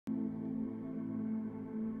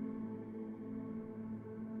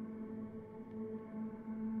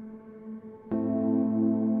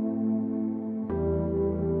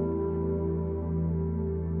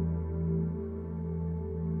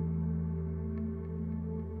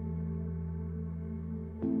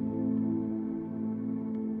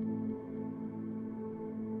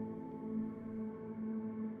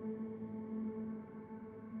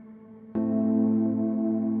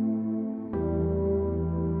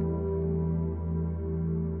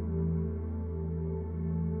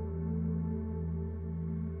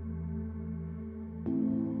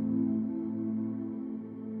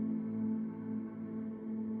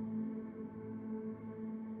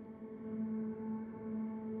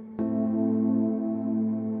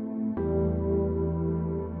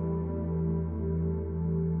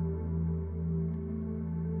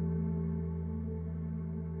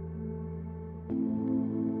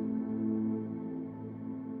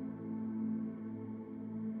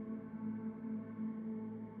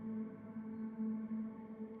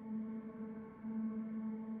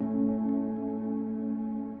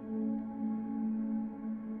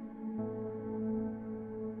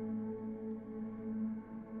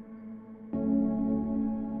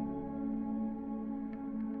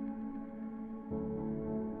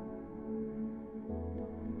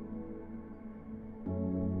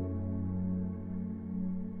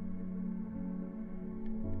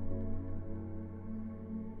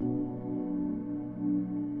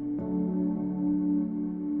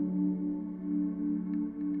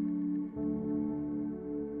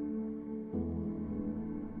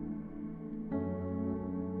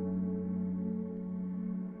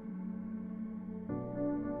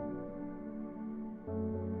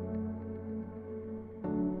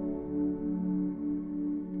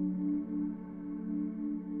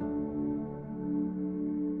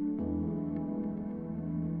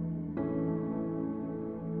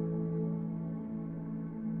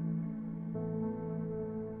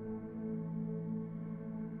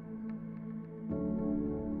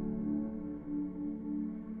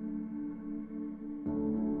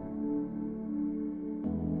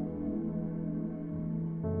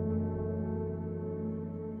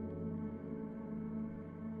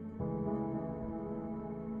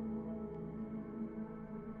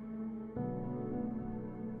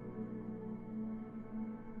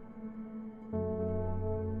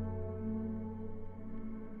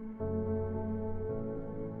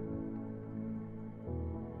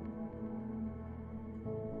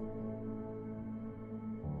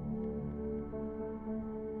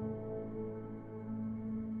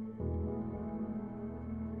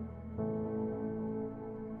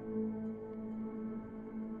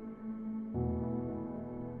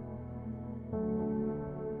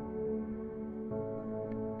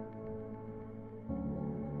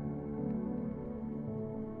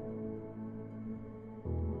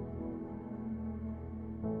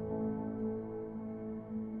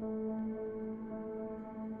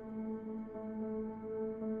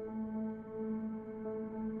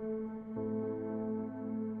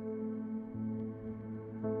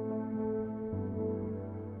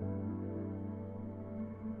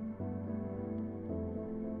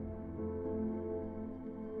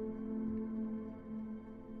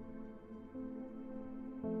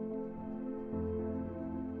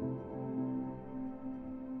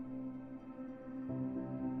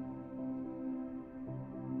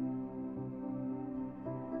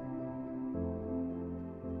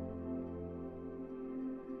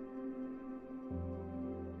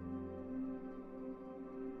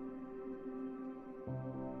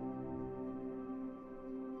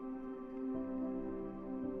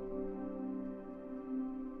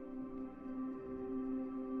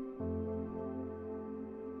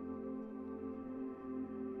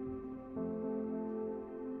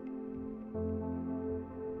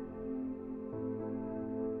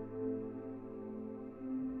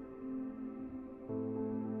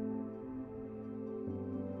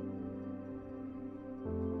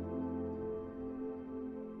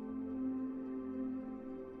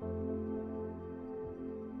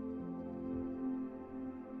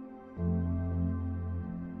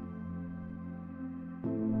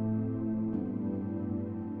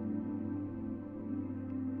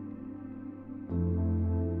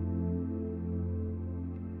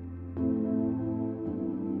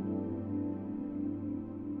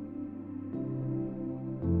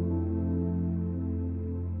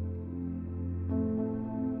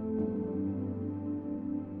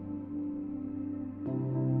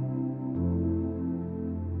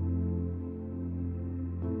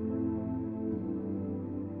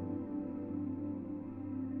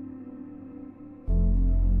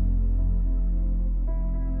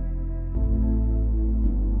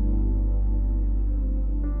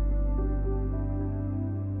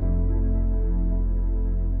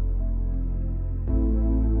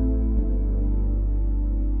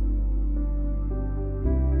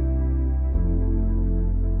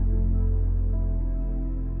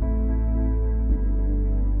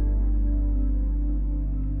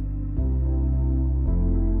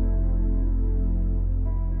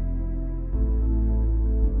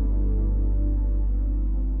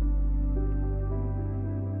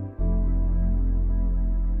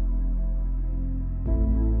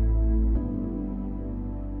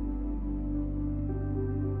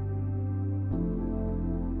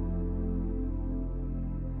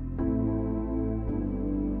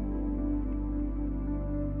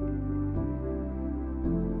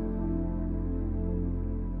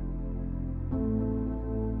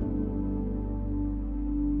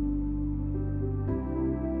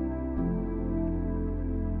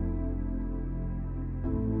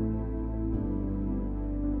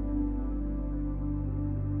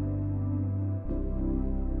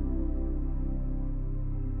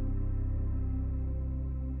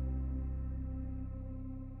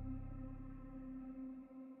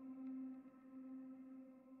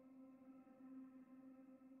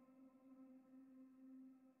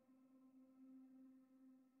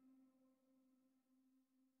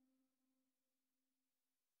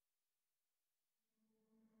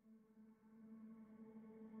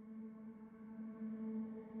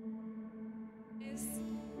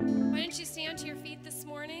don't you stand to your feet this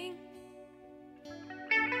morning?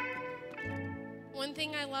 One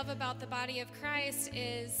thing I love about the body of Christ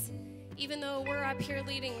is even though we're up here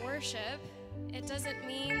leading worship, it doesn't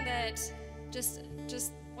mean that just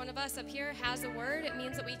one of us up here has a word. It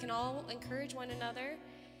means that we can all encourage one another.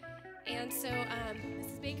 And so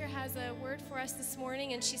Mrs. Baker has a word for us this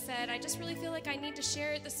morning, and she said, I just really feel like I need to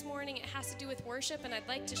share it this morning. It has to do with worship, and I'd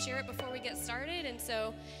like to share it before we get started. And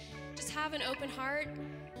so just have an open heart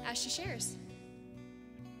as she shares.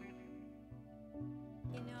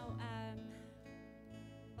 You know,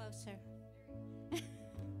 closer.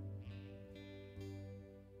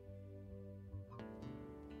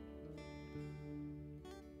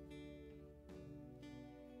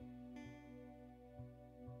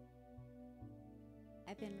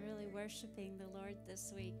 I've been really worshiping the Lord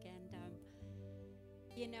this week, and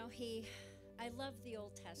you know, I love the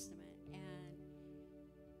Old Testament, and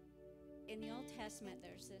in the Old Testament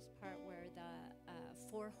there's this part where the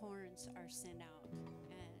 4 horns are sent out, and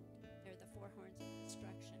they're the 4 horns of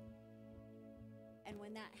destruction. And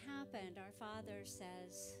when that happened, our Father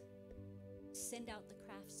says, send out the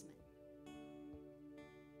craftsmen.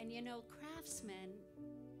 And you know, craftsmen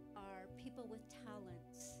are people with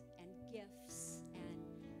talents and gifts,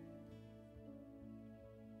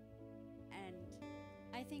 and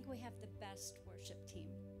I think we have the best worship team.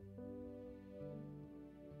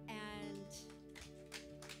 And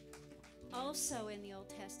also in the Old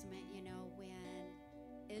Testament, you know, when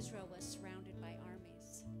Israel was surrounded by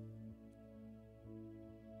armies,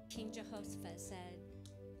 King Jehoshaphat said,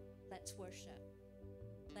 let's worship.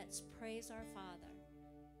 Let's praise our Father.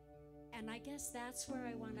 And I guess that's where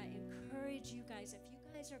I want to encourage you guys. If you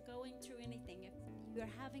guys are going through anything, if you're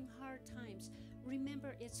having hard times,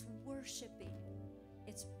 remember it's worshiping.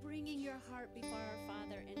 It's bringing your heart before our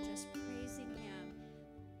Father and just praising Him.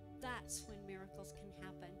 That's when miracles can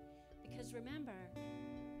happen. Because remember,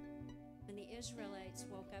 when the Israelites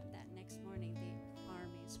woke up that next morning, the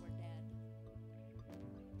armies were dead.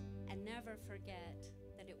 And never forget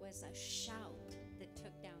that it was a shout that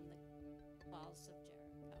took down the walls of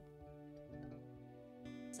Jericho.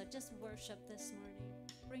 So just worship this morning.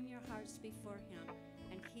 Bring your hearts before Him,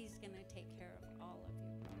 and He's going to take care of all of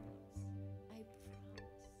your problems. I promise.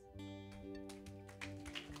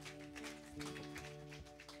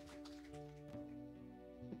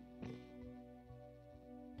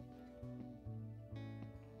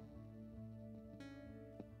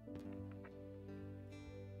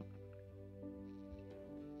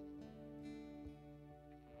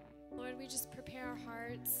 Lord, we just prepare our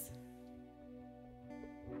hearts.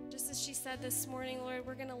 Just as she said this morning, Lord,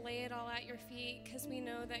 we're going to lay it all at your feet because we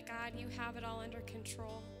know that, God, you have it all under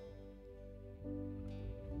control.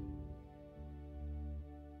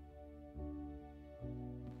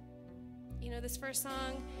 You know, this first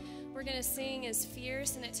song we're going to sing is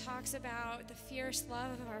Fierce, and it talks about the fierce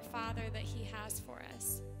love of our Father that He has for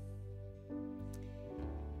us.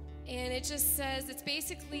 And it just says, it's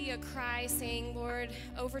basically a cry saying, Lord,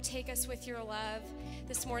 overtake us with your love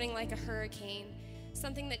this morning like a hurricane,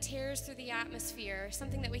 something that tears through the atmosphere,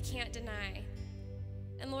 something that we can't deny.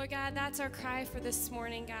 And Lord God, that's our cry for this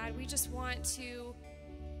morning, God. We just want to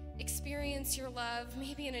experience your love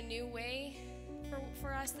maybe in a new way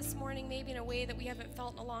for us this morning, maybe in a way that we haven't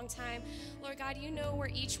felt in a long time. Lord God, you know where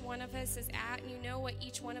each one of us is at, and you know what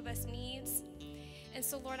each one of us needs. And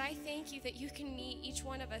so, Lord, I thank you that you can meet each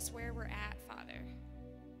one of us where we're at, Father.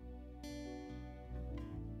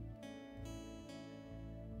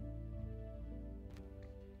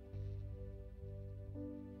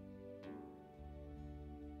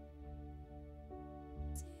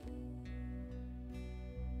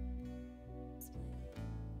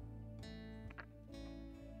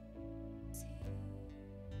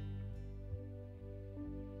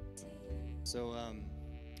 So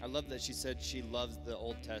I love that she said she loves the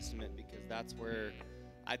Old Testament, because that's where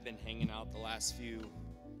I've been hanging out the last few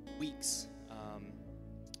weeks.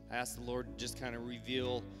 I asked the Lord to just kind of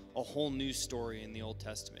reveal a whole new story in the Old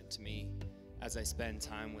Testament to me as I spend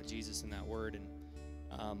time with Jesus in that Word. And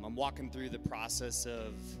I'm walking through the process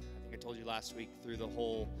of, I think I told you last week, through the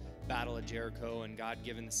whole Battle of Jericho and God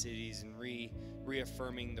giving the cities and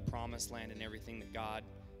reaffirming the promised land and everything that God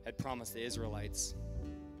had promised the Israelites.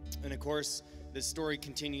 And of course, this story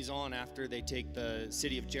continues on after they take the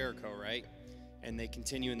city of Jericho, right? And they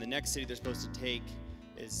continue, and the next city they're supposed to take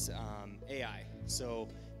is Ai. So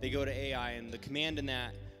they go to Ai, and the command in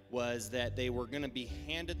that was that they were going to be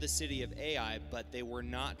handed the city of Ai, but they were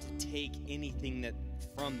not to take anything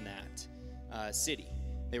from that city.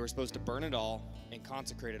 they were supposed to burn it all and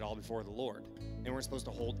consecrate it all before the Lord. They weren't supposed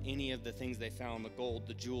to hold any of the things they found, the gold,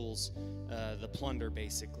 the jewels, the plunder,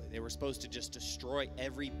 basically. They were supposed to just destroy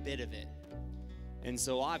every bit of it. And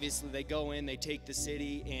so obviously they go in, they take the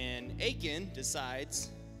city, and Achan decides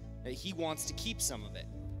that he wants to keep some of it.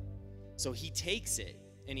 So he takes it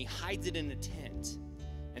and he hides it in a tent.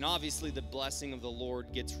 And obviously the blessing of the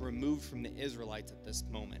Lord gets removed from the Israelites at this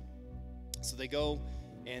moment. So they go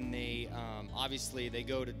and they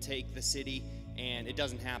go to take the city, and it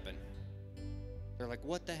doesn't happen. They're like,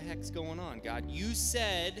 what the heck's going on, God? You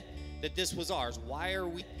said that this was ours. Why are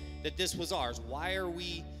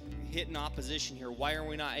we hitting opposition here? Why are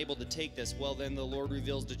we not able to take this? Well, then the Lord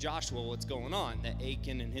reveals to Joshua what's going on, that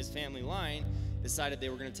Achan and his family line decided they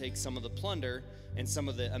were going to take some of the plunder and some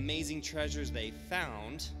of the amazing treasures they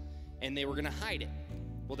found, and they were going to hide it.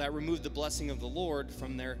 Well, that removed the blessing of the Lord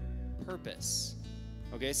from their purpose.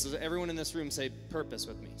 Okay, so everyone in this room say purpose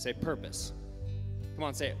with me. Say purpose. Come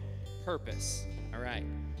on, say it. Purpose. All right.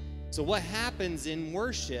 So what happens in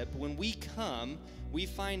worship when we come, we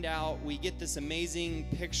find out, we get this amazing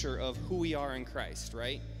picture of who we are in Christ,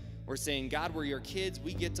 right? We're saying, God, we're your kids.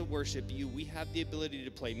 We get to worship you. We have the ability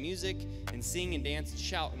to play music and sing and dance and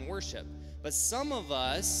shout and worship. But some of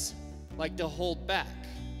us like to hold back.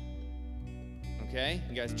 Okay?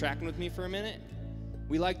 You guys tracking with me for a minute?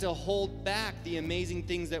 We like to hold back the amazing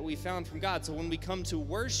things that we found from God. So when we come to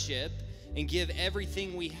worship and give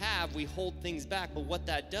everything we have, we hold things back. But what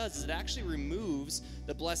that does is it actually removes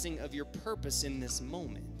the blessing of your purpose in this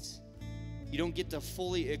moment. You don't get to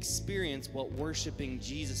fully experience what worshiping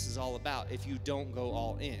Jesus is all about if you don't go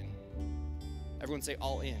all in. Everyone say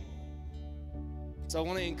all in. So I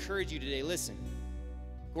want to encourage you today, listen.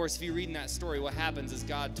 Of course, if you read in that story, what happens is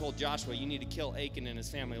God told Joshua, you need to kill Achan and his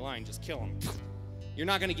family line. Just kill him. You're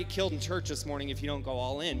not going to get killed in church this morning if you don't go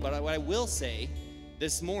all in. But what I will say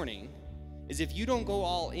this morning is if you don't go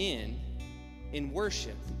all in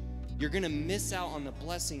worship, you're going to miss out on the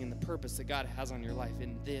blessing and the purpose that God has on your life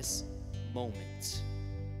in this moment.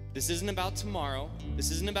 This isn't about tomorrow. This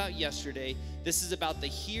isn't about yesterday. This is about the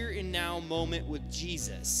here and now moment with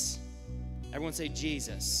Jesus. Everyone say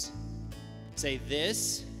Jesus. Say,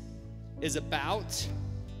 this is about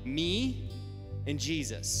me and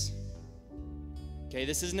Jesus. Okay,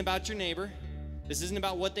 this isn't about your neighbor. This isn't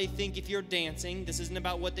about what they think if you're dancing. This isn't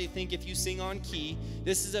about what they think if you sing on key.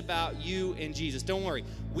 This is about you and Jesus. Don't worry.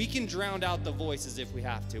 We can drown out the voices if we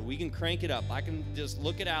have to. We can crank it up. I can just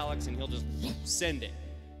look at Alex and he'll just send it.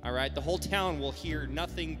 All right? The whole town will hear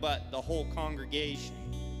nothing but the whole congregation.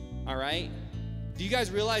 All right? Do you guys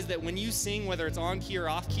realize that when you sing, whether it's on key or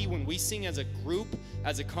off key, when we sing as a group,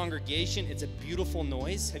 as a congregation, it's a beautiful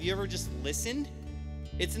noise? Have you ever just listened?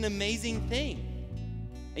 It's an amazing thing.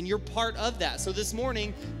 And you're part of that. So this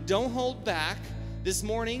morning, don't hold back. This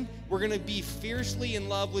morning, we're going to be fiercely in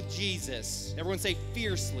love with Jesus. Everyone say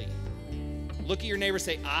fiercely. Look at your neighbor,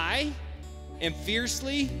 say, I am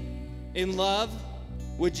fiercely in love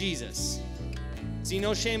with Jesus. See,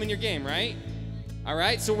 no shame in your game, right? All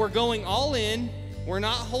right, so we're going all in. We're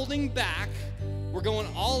not holding back. We're going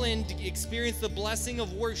all in to experience the blessing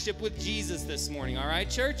of worship with Jesus this morning. All right,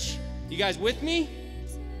 church? You guys with me?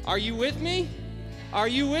 Are you with me? Are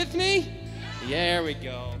you with me? Yeah, there we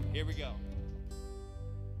go. Here we go.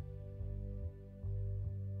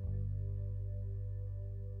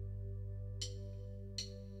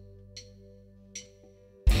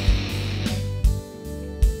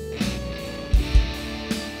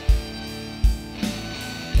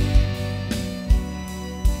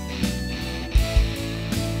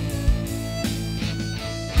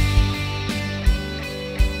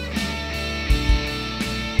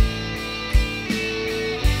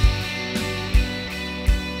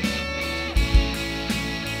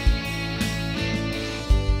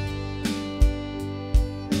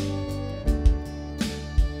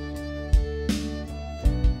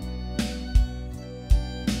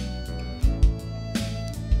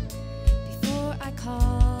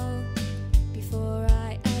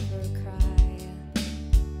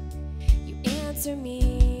 Answer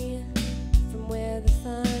me from where the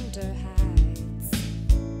thunder hides.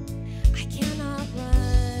 I cannot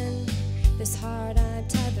run this heart I'm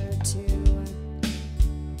tethered to.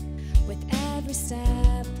 With every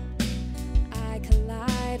step I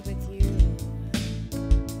collide with you.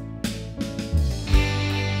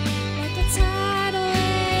 Like a tidal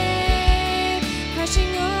wave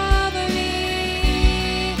crashing over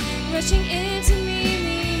me, rushing into me.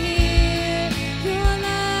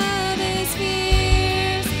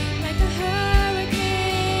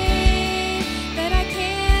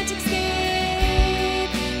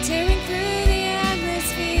 Tearing through the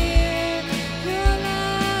atmosphere, your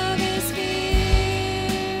love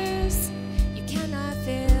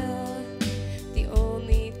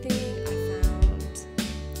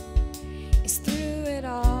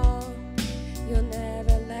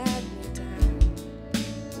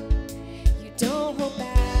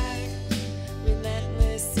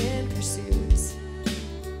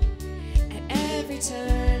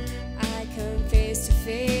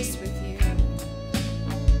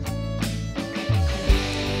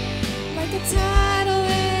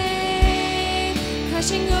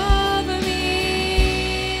crashing over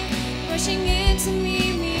me, rushing into me.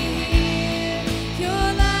 Your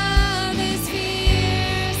love is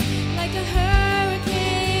fierce, like a hurricane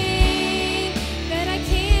that I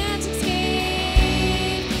can't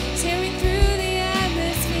escape, tearing through the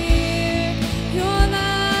atmosphere. Your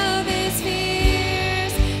love is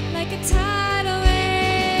fierce, like a tidal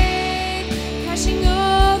wave, crashing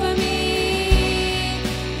over me,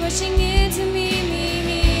 rushing into me.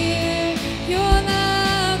 Your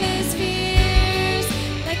love is fierce,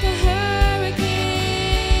 like a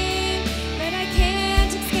hurricane that I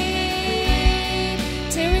can't escape,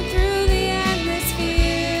 tearing through the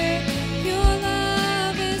atmosphere. Your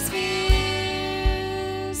love is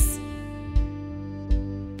fierce.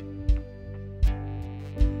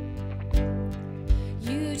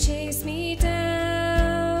 You chase me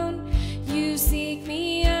down, you seek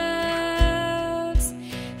me out.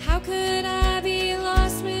 How could I be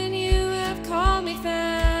lost when you have called me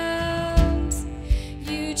found?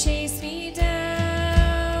 You chase me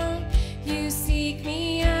down, you seek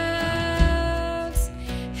me out.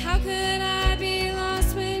 How could I be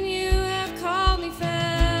lost when you have called me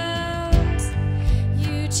found?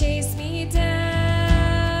 You chase me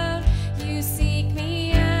down, you seek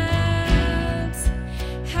me out.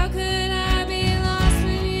 How could I be lost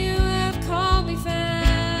when you have called me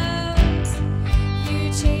found?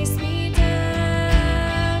 You chase me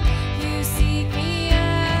down, you seek me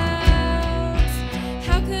out.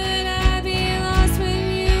 How could I be lost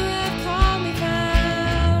when you have called me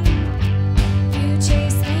found? You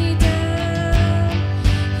chase me down,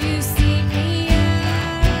 you seek me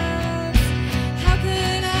out. How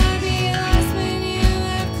could I be lost when you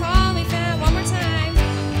have called me found? One more time.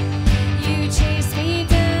 You chase me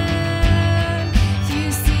down,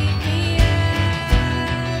 you seek me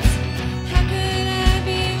out. How could I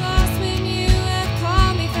be lost when you have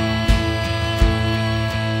called me found?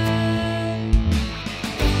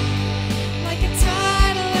 Like a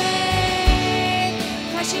tidal wave,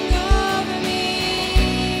 crashing over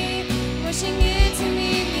me, rushing into me.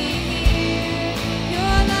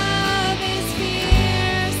 Your love is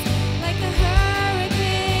fierce, like a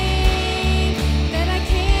hurricane that I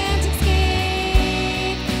can't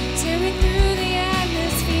escape, tearing through the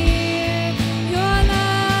atmosphere. Your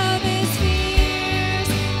love is fierce,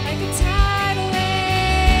 like a tidal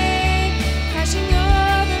wave, crashing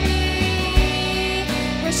over me,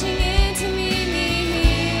 rushing into me.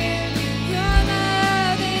 Your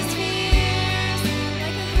love is fierce,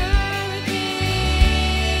 like a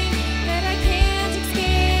hurricane that I can't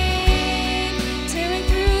escape, tearing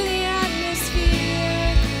through the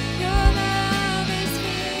atmosphere. Your love is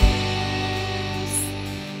fierce.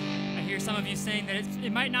 I hear some of you saying that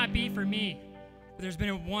it might not be for me, but there's been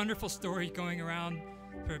a wonderful story going around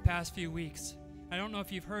for the past few weeks. I don't know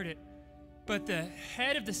if you've heard it, but the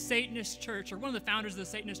head of the Satanist church, or one of the founders of the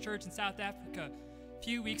Satanist church in South Africa, a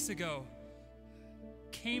few weeks ago,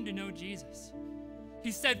 came to know Jesus.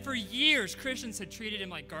 He said for years Christians had treated him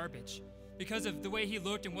like garbage because of the way he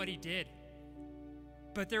looked and what he did.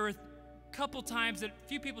 But there were a couple times that a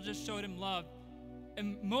few people just showed him love.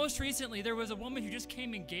 And most recently, there was a woman who just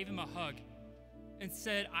came and gave him a hug and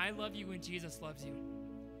said, "I love you and Jesus loves you."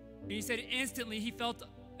 And he said instantly he felt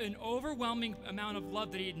an overwhelming amount of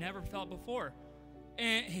love that he had never felt before.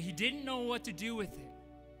 And he didn't know what to do with it.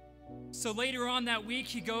 So later on that week,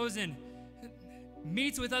 he goes and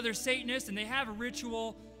meets with other Satanists, and they have a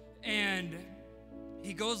ritual, and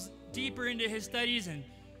he goes deeper into his studies and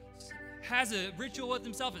has a ritual with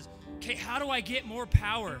himself. Is, okay, how do I get more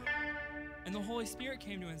power? And the Holy Spirit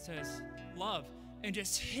came to him and says, love, and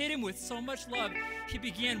just hit him with so much love, he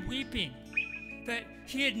began weeping. That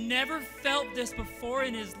he had never felt this before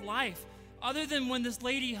in his life, other than when this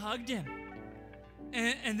lady hugged him.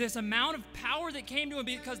 And this amount of power that came to him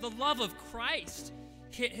because the love of Christ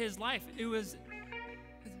hit his life. It was,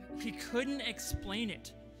 he couldn't explain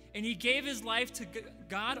it. And he gave his life to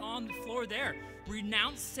God on the floor there,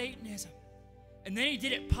 renounced Satanism. And then he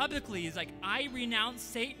did it publicly. He's like, I renounce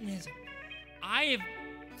Satanism. I am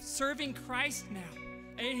serving Christ now.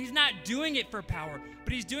 And he's not doing it for power,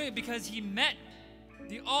 but he's doing it because he met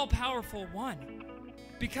the all-powerful one.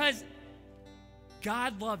 Because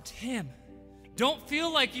God loved him. Don't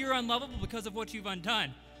feel like you're unlovable because of what you've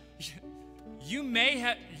undone. You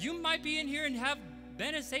might be in here and have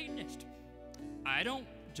been a Satanist. I don't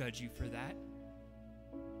judge you for that.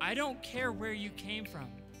 I don't care where you came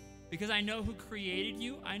from, because I know who created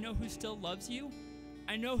you. I know who still loves you.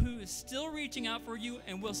 I know who is still reaching out for you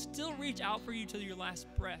and will still reach out for you till your last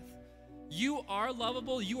breath. You are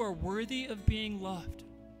lovable. You are worthy of being loved.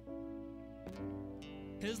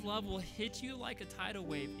 His love will hit you like a tidal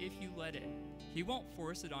wave if you let it. He won't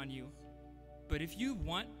force it on you. But if you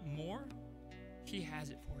want more, he has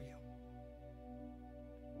it for you.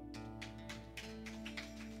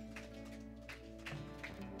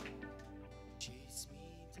 Chase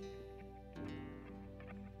me down.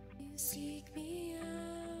 You seek me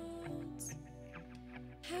out.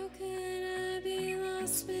 How could I be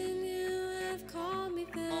lost when you have called me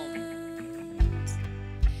found?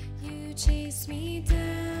 You chase me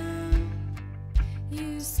down.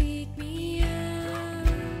 You seek me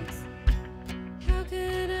out. How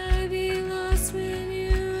could I be lost when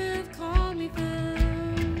you have called me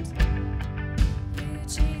found? You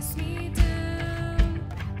chase me down.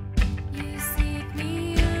 You seek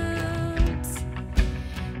me out.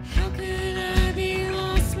 How could I be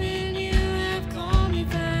lost when you have called me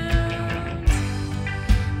found?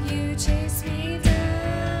 You chase me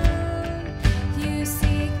down. You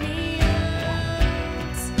seek me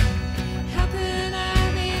out. How could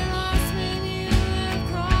I be lost when you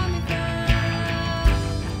have called me found?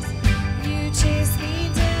 You chase me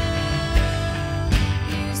down.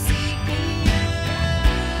 You seek me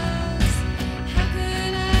out. How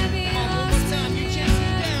could I be lost when you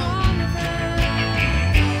have called me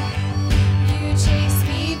found? You chase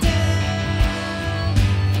me down.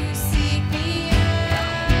 You seek me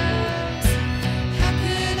out. How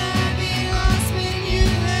could I be lost when you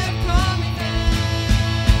have called me found?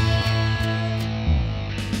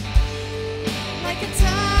 Like a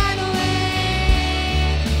tidal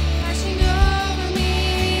wave crashing over me,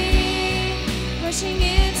 rushing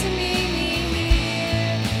into me.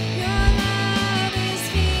 Your love is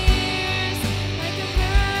fierce, like a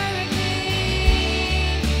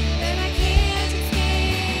hurricane that I can't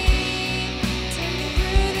escape, tearing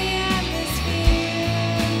through the atmosphere.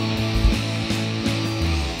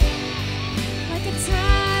 Like a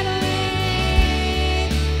tidal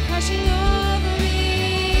wave crashing over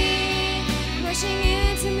me, rushing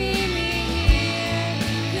into me.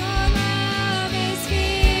 Your love is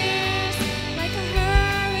fierce, like a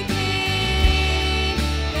hurricane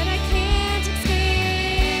that I can't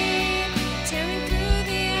escape, tearing through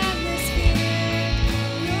the atmosphere.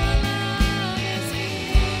 Your love is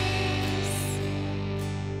fierce.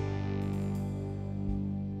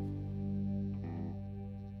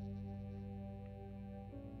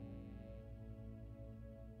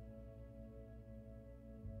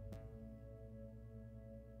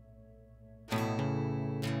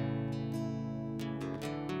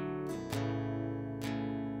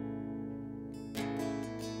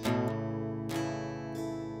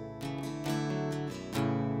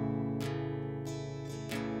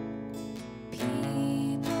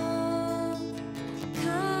 People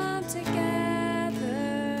come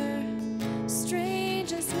together,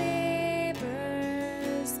 strangers,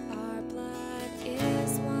 neighbors, our blood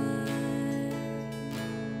is one.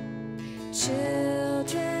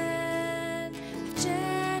 Children of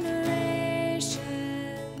generations,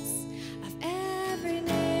 of every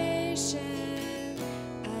nation,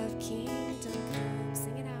 of kingdom come.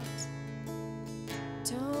 Sing it out.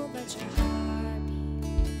 Don't let your heart be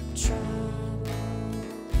troubled.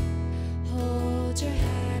 Hold your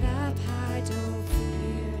head up high, don't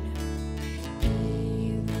fear no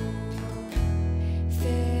evil.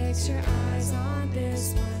 Fix your eyes on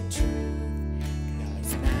this one truth. God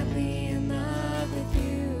is madly in love with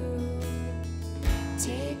you.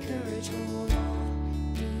 Take courage, hold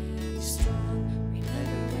on, be strong.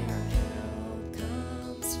 Remember where our help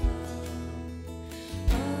comes from.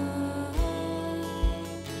 Oh, oh,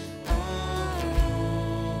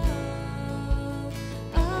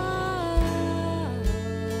 oh,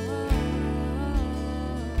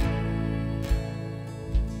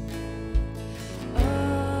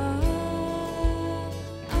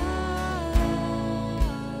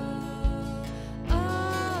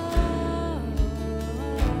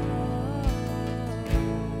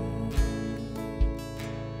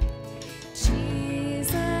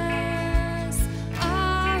 Jesus,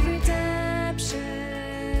 our redemption,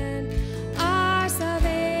 our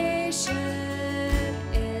salvation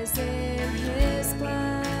is in His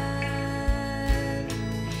blood.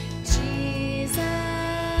 Jesus,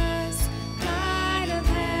 light of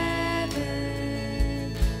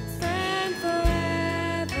heaven, friend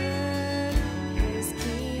forever, His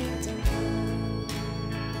kingdom come.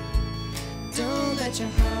 Don't let your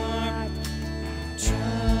heart be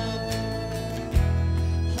troubled.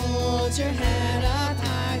 Hold your head up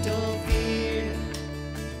high, don't fear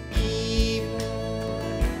evil.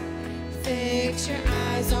 Fix your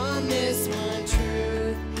eyes on this one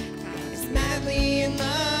truth. God is madly in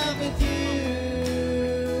love with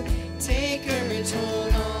you. Take courage,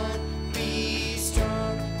 hold on, be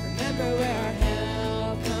strong.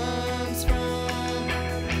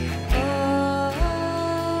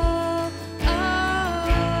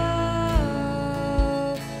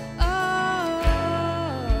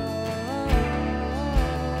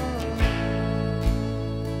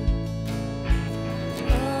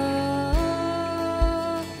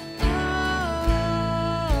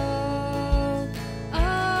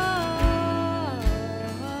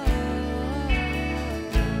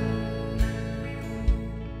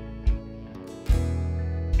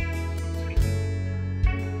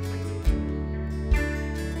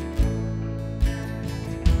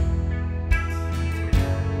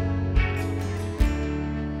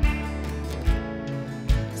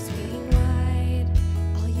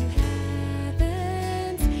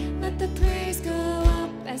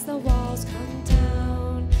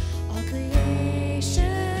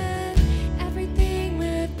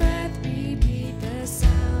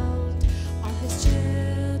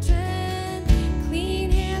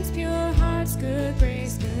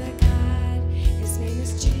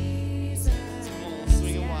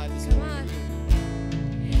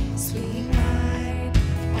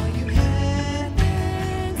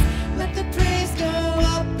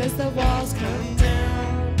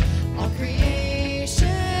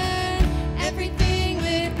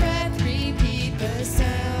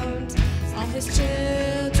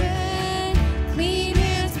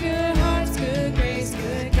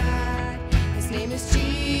 is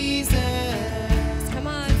Jesus. Come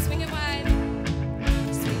on, swing it wide.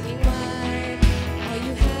 Swinging wide. All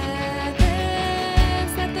you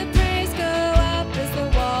heavens, let the praise go up as the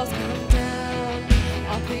walls come down.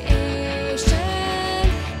 All creation,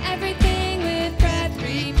 everything with breath,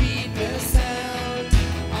 repeat the sound.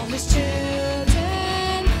 All his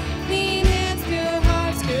children, clean hands, pure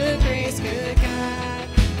hearts, good grace, good God.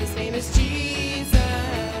 His name is Jesus.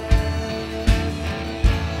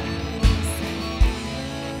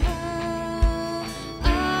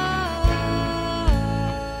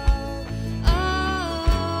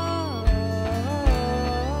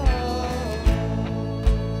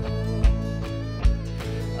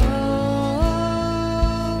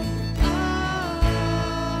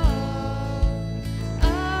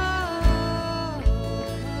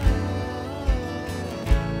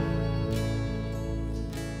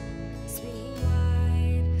 Swinging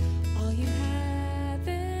wide, all you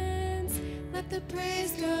heavens, let the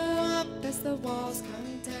praise go up as the walls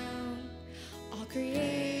come down. All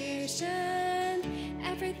creation,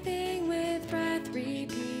 everything with breath,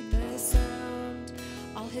 repeat the sound.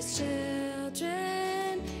 All his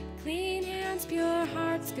children, clean hands, pure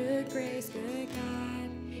hearts, good grace, good God.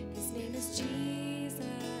 His name is Jesus.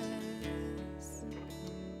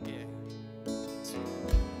 Yeah.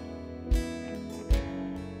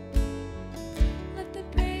 Let the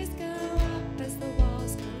praise go up as the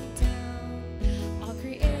walls come down. All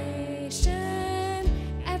creation,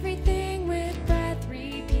 everything with breath,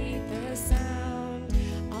 repeat the sound.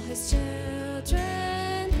 All his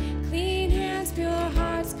children, clean hands, pure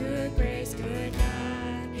hearts, good grace, good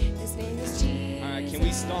God. His name is Jesus. All right, can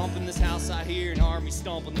we stomp in this house out here? An army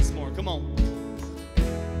stomping this morning. Come on.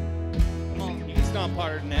 Come on. You can stomp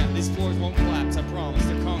harder than that. These floors won't collapse, I promise.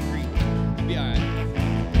 They're concrete. You'll be all right.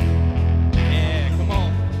 Yeah, come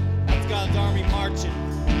on. That's God's army marching.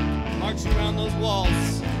 Marching around those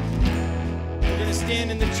walls. We're going to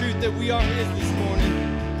stand in the truth that we are His this morning.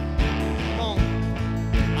 Come on.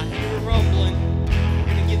 I hear it rumbling.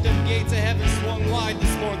 We're going to get them gates of heaven swung wide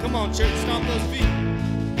this morning. Come on, church. Stomp those feet.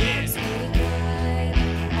 Yeah. Swinging wide,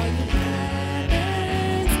 all you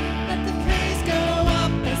heavens, let the praise go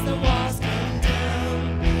up as the walls come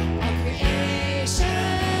down. All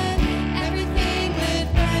creation, everything with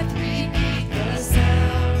breath, repeat the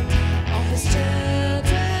sound. All his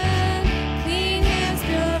children, clean hands,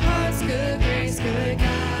 pure hearts, good grace, good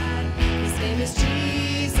God. His name is Jesus.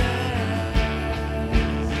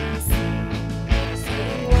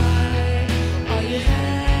 Swinging wide, all you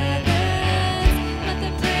heavens, let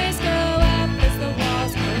the praise go up as the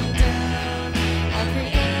walls come down. All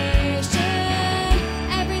creation,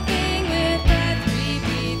 everything with breath,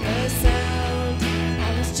 repeat the sound.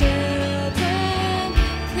 All his children,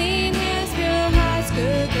 clean hands, pure hearts,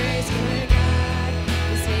 good grace, good God.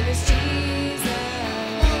 His name is Jesus.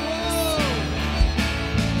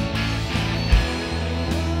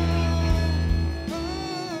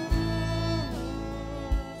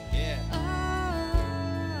 Yeah.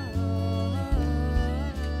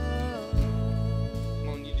 Come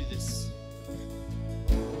on, you do this.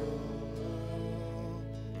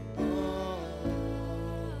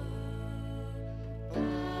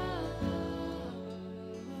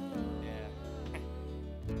 Yeah.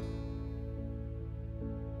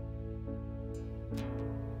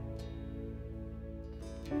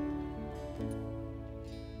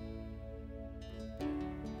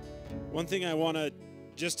 One thing I want to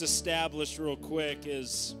just establish real quick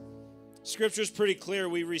is Scripture's pretty clear.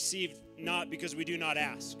 We receive not because we do not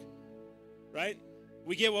ask, right?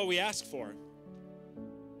 We get what we ask for.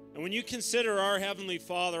 And when you consider our Heavenly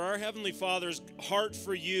Father's heart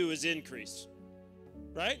for you is increased,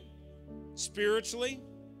 right? Spiritually,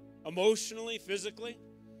 emotionally, physically.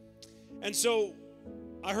 And so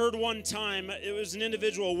I heard one time, it was an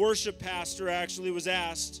individual worship pastor actually was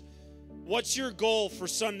asked, what's your goal for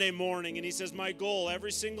Sunday morning? And he says, my goal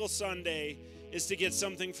every single Sunday is to get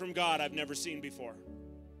something from God I've never seen before.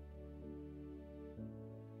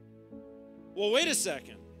 Well, wait a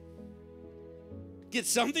second. Get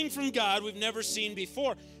something from God we've never seen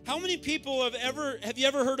before. How many people have you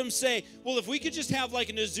ever heard them say, well, if we could just have like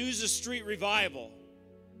an Azusa Street revival?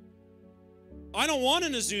 I don't want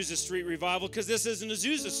an Azusa Street revival because this isn't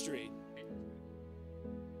Azusa Street.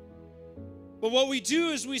 But what we do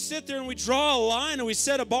is we sit there and we draw a line and we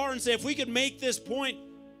set a bar and say, if we could make this point,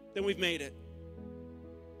 then we've made it.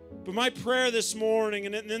 But my prayer this morning,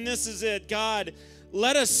 and then this is it, God,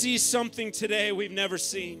 let us see something today we've never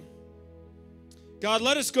seen. God,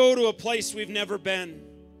 let us go to a place we've never been.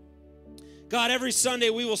 God, every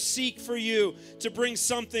Sunday we will seek for you to bring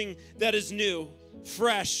something that is new,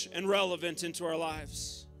 fresh, and relevant into our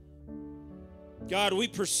lives. God, we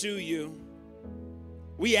pursue you.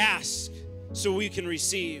 We ask so we can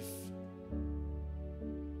receive.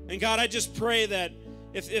 And God, I just pray that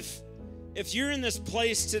if you're in this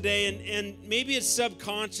place today and maybe it's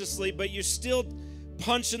subconsciously, but you're still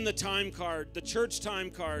punching the time card, the church time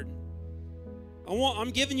card,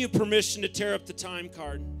 I'm giving you permission to tear up the time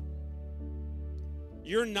card.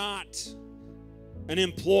 You're not an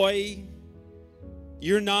employee.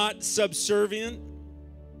 You're not subservient.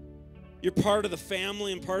 You're part of the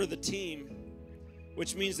family and part of the team,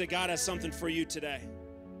 which means that God has something for you today.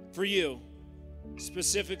 For you.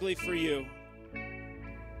 Specifically for you.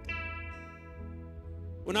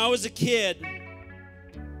 When I was a kid,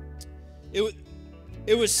 it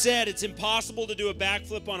was said it's impossible to do a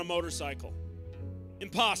backflip on a motorcycle.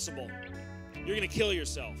 Impossible. You're going to kill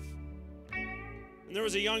yourself. And there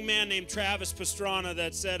was a young man named Travis Pastrana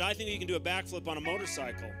that said, I think you can do a backflip on a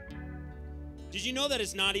motorcycle. Did you know that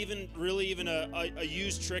it's not even really a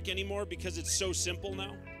used trick anymore because it's so simple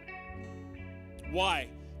now? Why?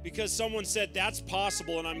 Because someone said that's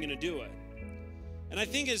possible and I'm going to do it. And I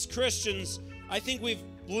think as Christians, I think we've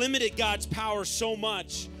limited God's power so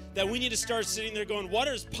much that we need to start sitting there going, what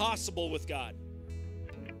is possible with God?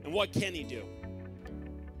 And what can he do?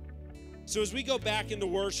 So as we go back into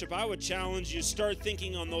worship, I would challenge you to start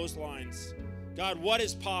thinking on those lines. God, what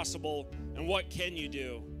is possible and what can you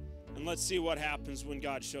do? And let's see what happens when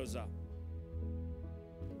God shows up.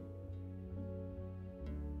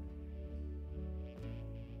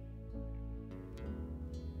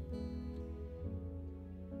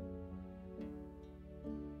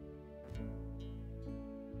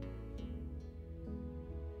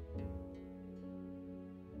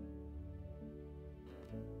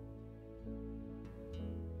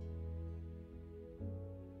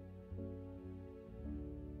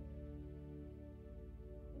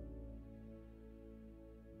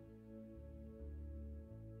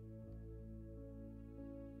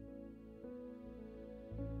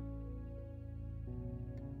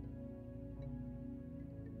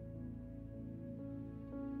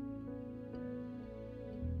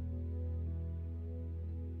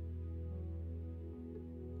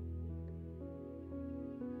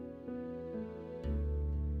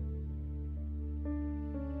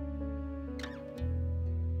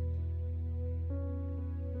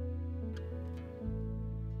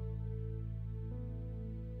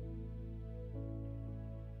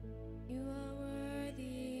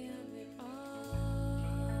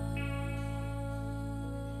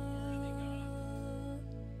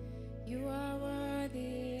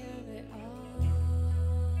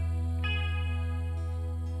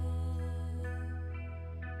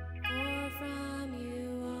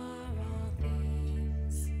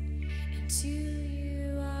 To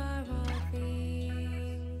you are all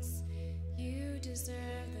things. You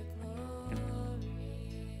deserve the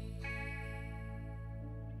glory.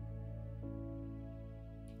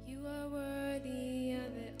 You are worthy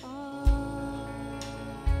of it all.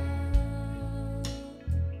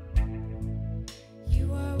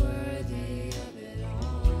 You are worthy of it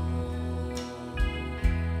all.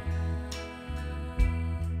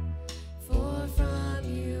 For from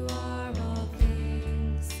you are all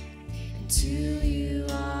things. To you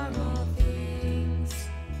are all things.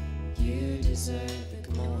 You deserve the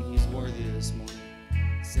glory. Come on, he's worthy this morning.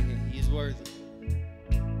 Sing it, he's worthy.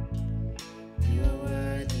 You are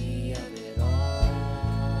worthy of it all.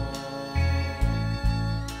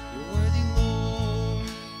 You're worthy, Lord.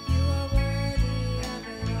 You are worthy of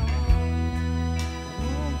it all.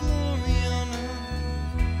 All glory, honor.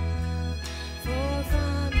 For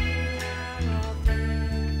from you are all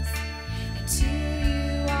things, and to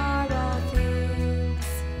you are all things.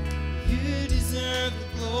 You deserve the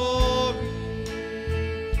glory.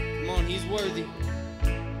 Come on, he's worthy.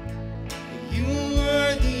 You are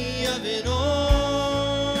worthy of it all.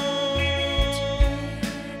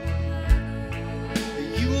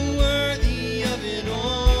 You are worthy of it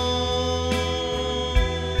all.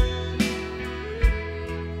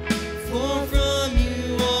 For from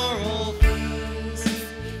you are all things,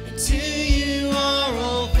 and to you are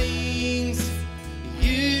all things.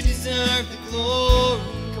 You deserve the glory.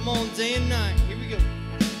 Come on, day and night. Here we go.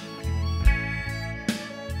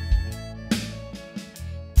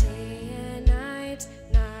 Day and night,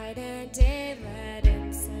 night and day.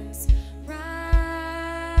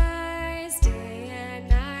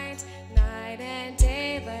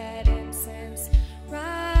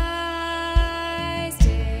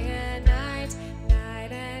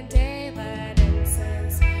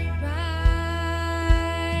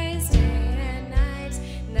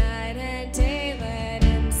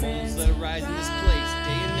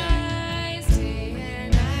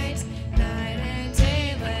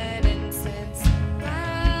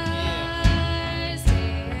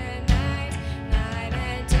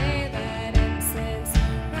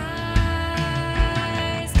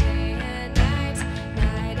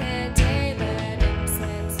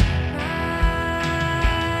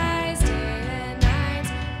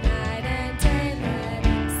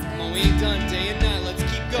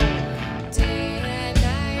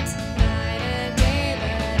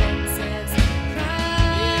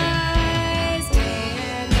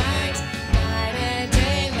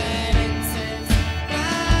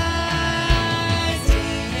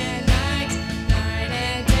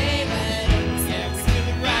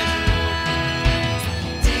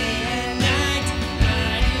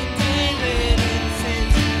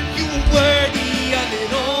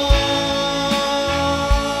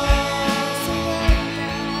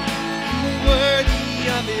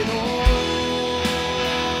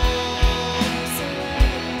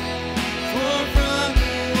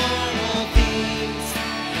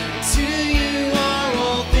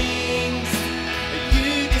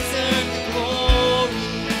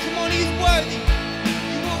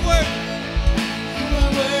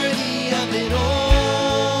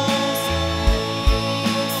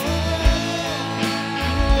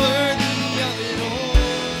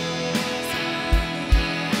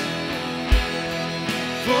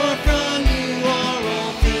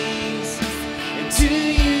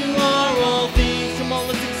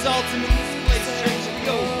 exalt him in this place, church.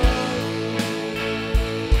 Go.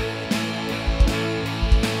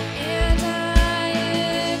 And I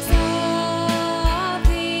exalt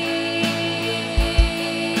thee.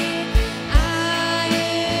 I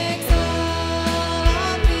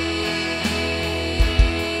exalt thee.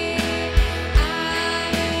 I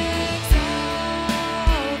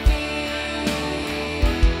exalt thee.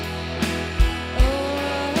 Oh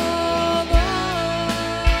Lord,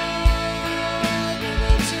 we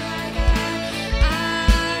lift you high, God. I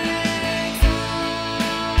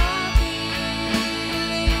exalt thee.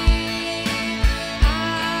 I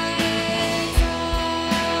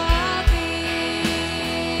exalt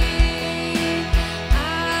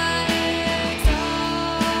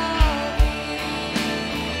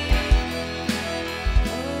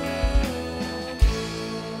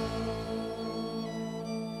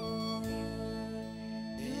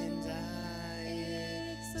And I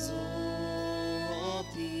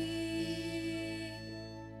exalt thee.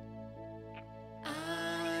 I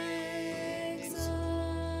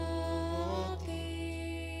exalt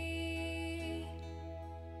thee.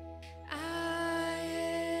 I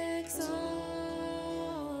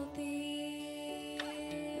exalt thee.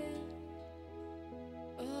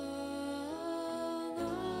 Oh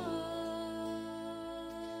Lord,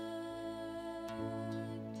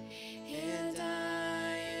 and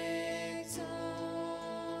I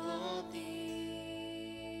exalt thee.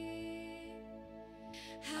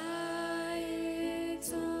 I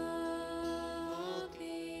exalt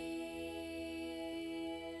thee.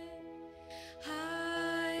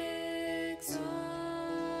 I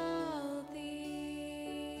exalt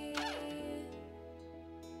thee.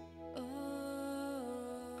 Oh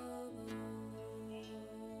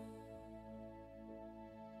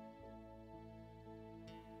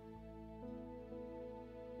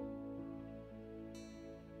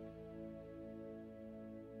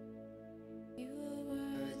you are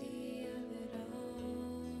worthy of it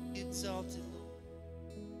all. Exalted, Lord.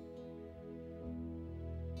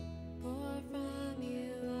 For from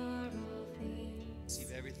you are all things.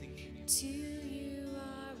 Receive everything from you. To you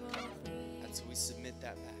are all things. And so we submit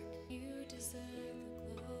that back. You deserve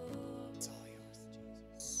the glory. It's all yours,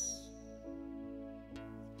 Jesus.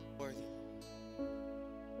 Worthy.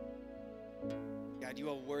 God, you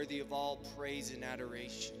are worthy of all praise and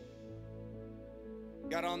adoration.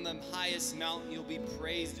 God, on the highest mountain, you'll be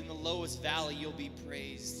praised. In the lowest valley, you'll be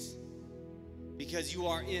praised. Because you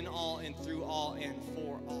are in all and through all and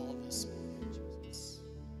for all this morning, Jesus.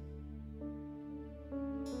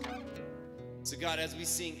 So God, as we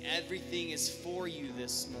sing, everything is for you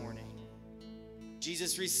this morning.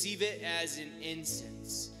 Jesus, receive it as an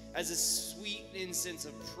incense, as a sweet incense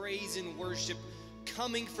of praise and worship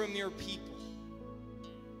coming from your people.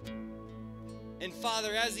 And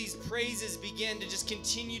Father, as these praises begin to just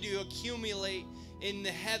continue to accumulate in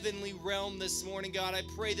the heavenly realm this morning, God, I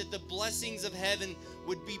pray that the blessings of heaven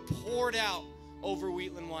would be poured out over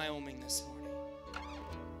Wheatland, Wyoming this morning.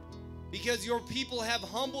 Because your people have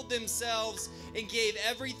humbled themselves and gave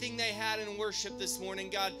everything they had in worship this morning.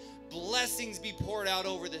 God, blessings be poured out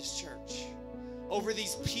over this church, over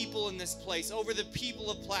these people in this place, over the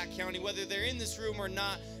people of Platte County, whether they're in this room or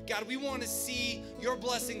not. God, we want to see your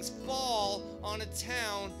blessings fall on a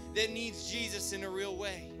town that needs Jesus in a real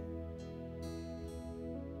way.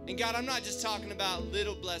 And God, I'm not just talking about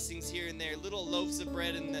little blessings here and there, little loaves of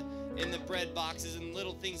bread in the bread boxes and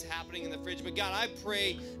little things happening in the fridge. But God, I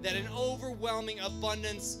pray that an overwhelming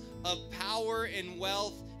abundance of power and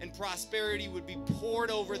wealth and prosperity would be poured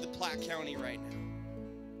over the Platte County right now.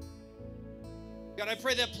 God, I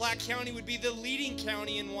pray that Platte County would be the leading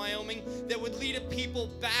county in Wyoming that would lead a people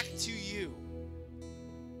back to you.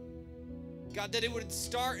 God, that it would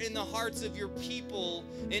start in the hearts of your people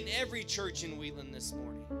in every church in Wheatland this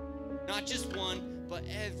morning. Not just one, but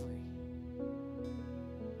every.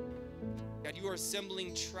 God, you are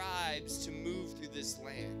assembling tribes to move through this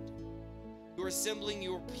land. You are assembling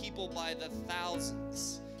your people by the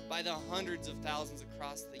thousands, by the hundreds of thousands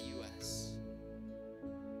across the U.S.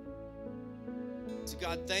 So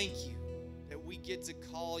God, thank you that we get to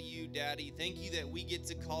call you Daddy. Thank you that we get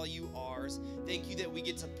to call you ours. Thank you that we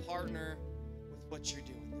get to partner with what you're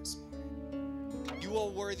doing this morning. You are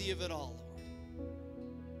worthy of it all, Lord.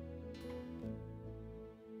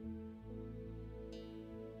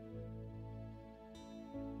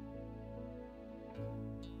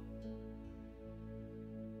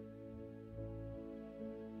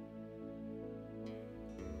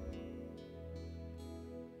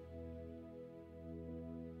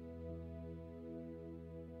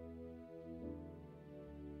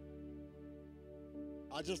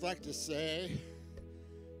 I'd just like to say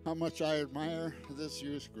how how much I admire this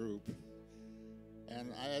youth group. And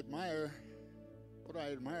what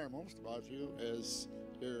I admire most about you is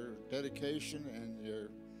your dedication and your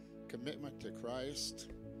commitment to Christ.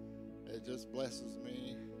 It just blesses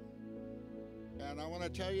me. And I want to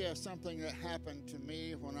tell you something that happened to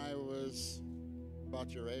me when I was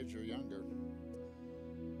about your age or younger.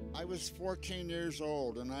 I was 14 years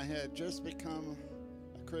old, and I had just become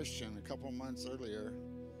a Christian a couple months earlier.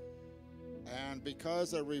 And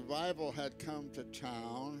because a revival had come to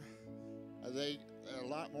town, a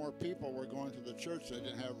lot more people were going to the church. They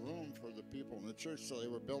didn't have room for the people in the church, so they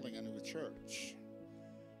were building a new church.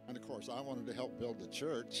 And of course, I wanted to help build the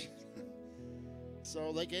church.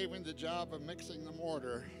 So they gave me the job of mixing the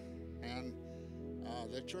mortar. And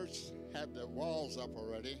the church had the walls up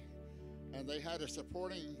already. And they had a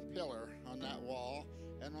supporting pillar on that wall.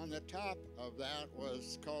 And on the top of that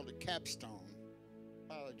was called a capstone.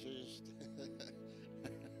 Apologies.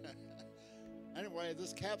 Anyway,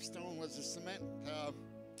 this capstone was a cement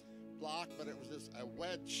block, but it was just a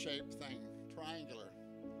wedge-shaped thing, triangular.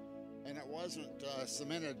 And it wasn't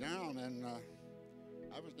cemented down, and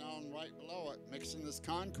I was down right below it, mixing this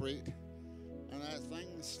concrete, and that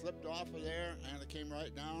thing slipped off of there, and it came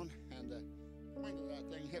right down, and the point of that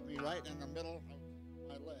thing hit me right in the middle of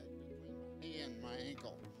my leg, between my knee and my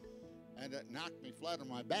ankle, and it knocked me flat on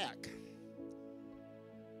my back.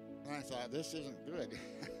 And I thought, this isn't good.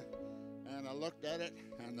 And I looked at it,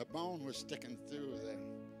 and the bone was sticking through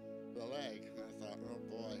the leg. And I thought, oh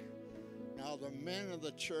boy. Now the men of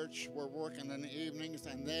the church were working in the evenings,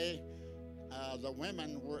 and the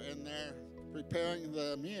women were in there preparing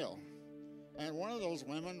the meal. And one of those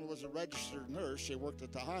women was a registered nurse. She worked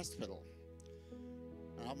at the hospital.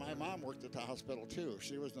 Now my mom worked at the hospital too.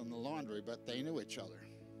 She was in the laundry, but they knew each other.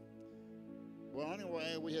 Well,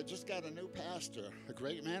 anyway, we had just got a new pastor, a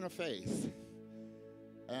great man of faith.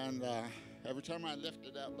 And every time I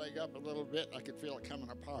lifted that leg up a little bit, I could feel it coming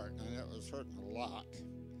apart, and it was hurting a lot.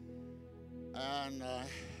 And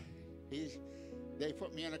they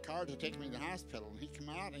put me in a car to take me to the hospital. And he came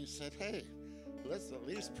out and he said, hey, let's at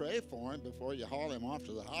least pray for him before you haul him off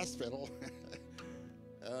to the hospital.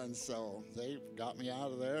 And so they got me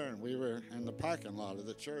out of there, and we were in the parking lot of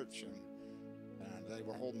the church, and they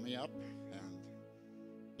were holding me up, and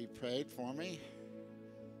he prayed for me.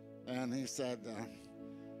 And he said,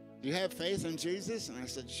 do you have faith in Jesus? And I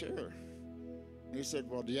said, sure. And he said,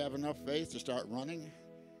 well, do you have enough faith to start running?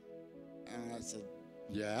 And I said,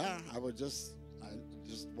 yeah, I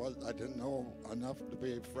didn't know enough to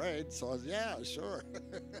be afraid. So I said, yeah, sure.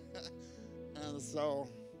 And so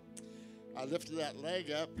I lifted that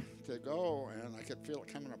leg up to go, and I could feel it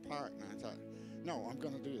coming apart. And I thought, no, I'm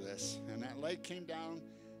going to do this. And that leg came down,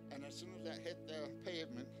 and as soon as that hit the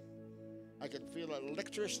pavement, I could feel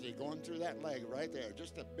electricity going through that leg right there,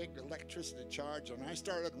 just a big electricity charge. And I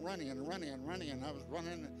started running and running and running, and I was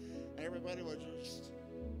running, and everybody was just,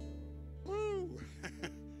 woo!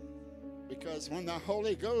 Because when the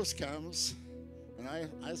Holy Ghost comes, and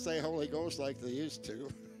I say Holy Ghost like they used to,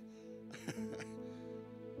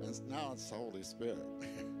 and now it's the Holy Spirit.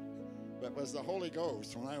 But it was the Holy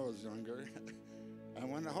Ghost when I was younger. And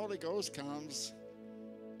when the Holy Ghost comes,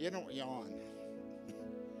 you don't yawn.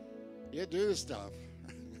 You do stuff.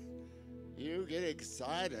 You get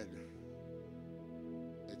excited.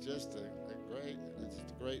 It's just a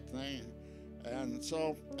great thing. And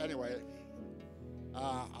so, anyway,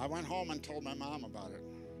 I went home and told my mom about it.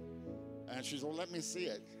 And she said, well, let me see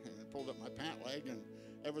it. And I pulled up my pant leg, and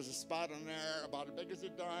there was a spot on there about as big as a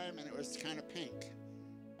dime, and it was kind of pink.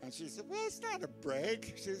 And she said, well, it's not a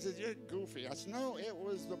break. She said, you're goofy. I said, no,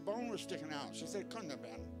 the bone was sticking out. She said, it couldn't have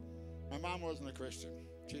been. My mom wasn't a Christian.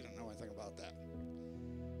 She didn't know anything about that.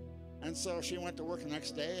 And so she went to work the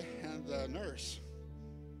next day, and the nurse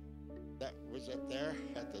that was up there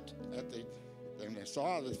and they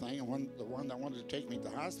saw the thing, and the one that wanted to take me to the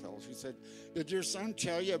hospital, she said, did your son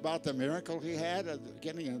tell you about the miracle he had of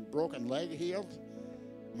getting a broken leg healed?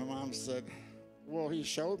 My mom said, well, he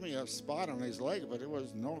showed me a spot on his leg, but it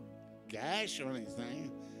was no gash or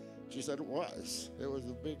anything. She said it was. It was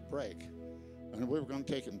a big break. And we were going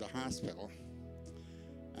to take him to the hospital.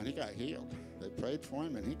 And he got healed. They prayed for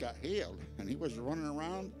him, and he got healed. And he was running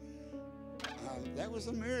around. That was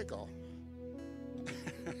a miracle.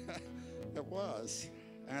 It was.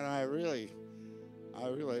 And I really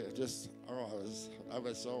just, I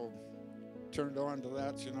was so turned on to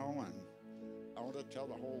that, and I wanted to tell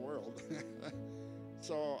the whole world.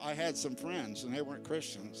 So I had some friends, and they weren't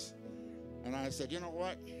Christians. And I said, you know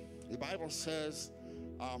what? The Bible says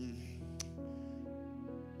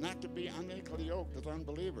not to be unequally yoked with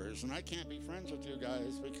unbelievers. And I can't be friends with you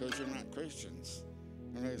guys because you're not Christians.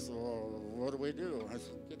 And they said, well, what do we do? I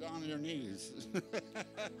said, get down on your knees.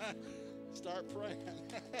 Start praying.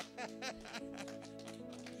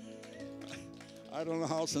 I don't know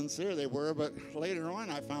how sincere they were, but later on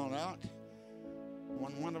I found out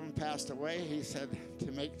when one of them passed away, he said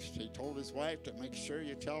he told his wife to make sure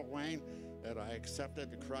you tell Wayne that I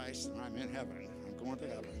accepted Christ and I'm in heaven. I'm going to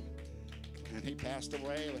heaven. And he passed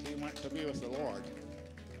away, and he went to be with the Lord.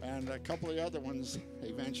 And a couple of the other ones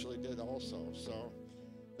eventually did also. So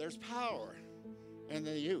there's power in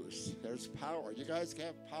the use. There's power. You guys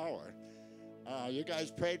have power. You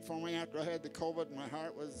guys prayed for me after I had the COVID and my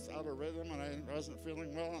heart was out of rhythm and I wasn't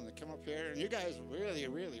feeling well, and I come up here and you guys really,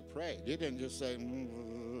 really prayed. You didn't just say,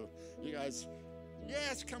 you guys,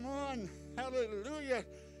 yes, come on, hallelujah.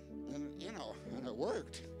 And, and it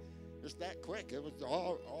worked. Just that quick. It was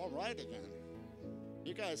all right again.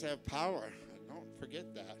 You guys have power. Don't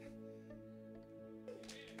forget that.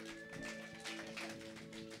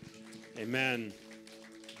 Amen.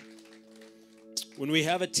 When we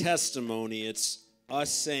have a testimony, it's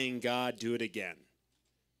us saying, God, do it again.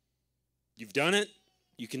 You've done it.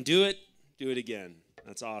 You can do it. Do it again.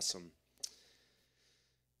 That's awesome.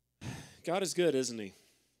 God is good, isn't he?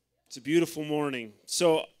 It's a beautiful morning.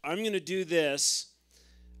 So I'm going to do this.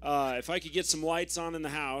 If I could get some lights on in the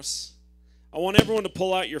house, I want everyone to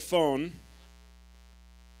pull out your phone.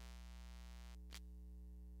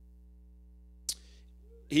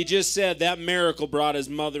 He just said that miracle brought his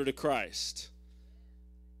mother to Christ.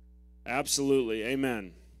 Absolutely.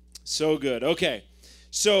 Amen. So good. Okay.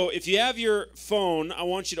 So if you have your phone, I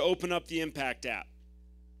want you to open up the Impact app.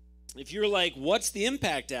 If you're like, what's the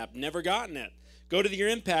Impact app? Never gotten it. Go to your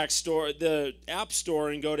Impact store, the app store,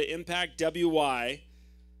 and go to Impact WY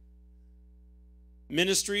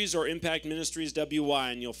Ministries or Impact Ministries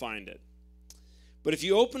WY, and you'll find it. But if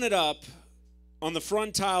you open it up, on the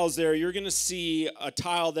front tiles there, you're going to see a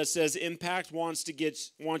tile that says Impact wants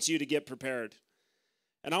you to get prepared.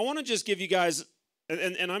 And I want to just give you guys,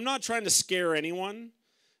 and I'm not trying to scare anyone,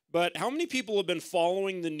 but how many people have been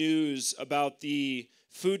following the news about the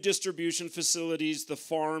food distribution facilities, the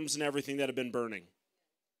farms, and everything that have been burning?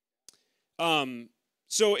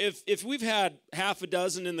 So if we've had half a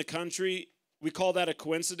dozen in the country, we call that a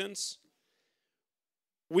coincidence.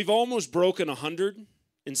 We've almost broken 100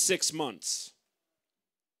 in 6 months.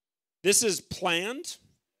 This is planned,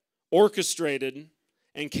 orchestrated,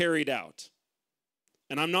 and carried out.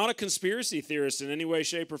 And I'm not a conspiracy theorist in any way,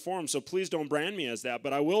 shape, or form, so please don't brand me as that.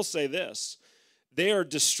 But I will say this. They are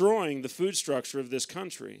destroying the food structure of this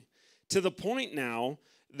country to the point now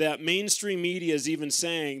that mainstream media is even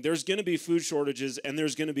saying there's going to be food shortages and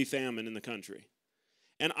there's going to be famine in the country.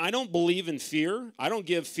 And I don't believe in fear. I don't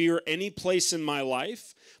give fear any place in my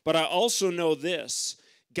life. But I also know this.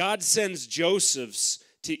 God sends Josephs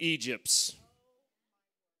to Egypt's.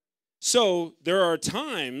 So there are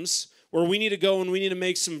times where we need to go and we need to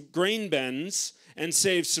make some grain bins and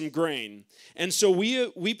save some grain. And so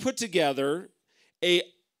we put together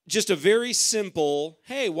just a very simple,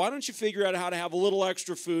 hey, why don't you figure out how to have a little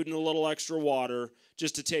extra food and a little extra water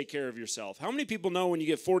just to take care of yourself? How many people know when you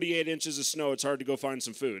get 48 inches of snow, it's hard to go find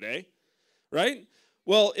some food, eh? Right?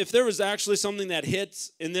 Well, if there was actually something that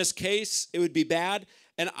hits in this case, it would be bad.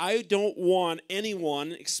 And I don't want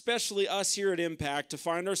anyone, especially us here at Impact, to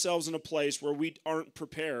find ourselves in a place where we aren't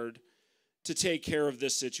prepared to take care of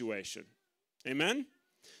this situation. Amen?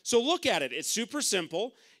 So look at it. It's super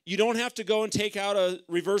simple. You don't have to go and take out a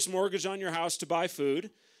reverse mortgage on your house to buy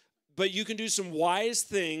food, but you can do some wise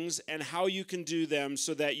things and how you can do them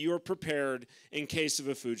so that you're prepared in case of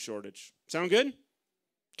a food shortage. Sound good?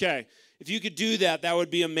 Okay. If you could do that, that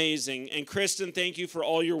would be amazing. And Kristen, thank you for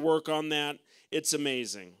all your work on that. It's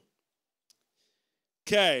amazing.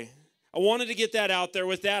 Okay. I wanted to get that out there.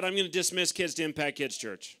 With that, I'm going to dismiss kids to Impact Kids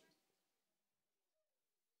Church.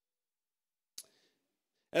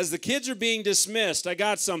 As the kids are being dismissed, I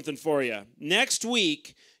got something for you. Next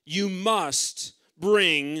week, you must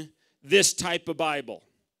bring this type of Bible.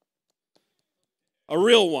 A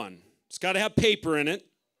real one. It's got to have paper in it.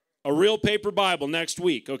 A real paper Bible next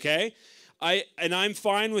week, okay? I'm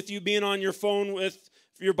fine with you being on your phone with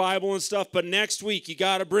your Bible and stuff, but next week you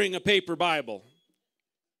got to bring a paper Bible.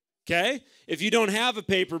 Okay? If you don't have a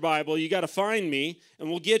paper Bible, you got to find me and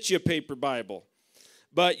we'll get you a paper Bible.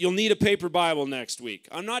 But you'll need a paper Bible next week.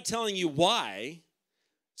 I'm not telling you why.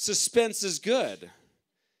 Suspense is good.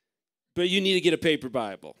 But you need to get a paper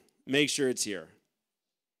Bible. Make sure it's here.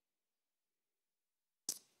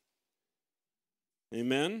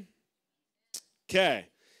 Amen? Okay.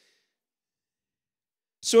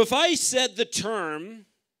 So if I said the term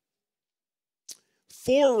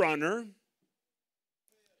forerunner,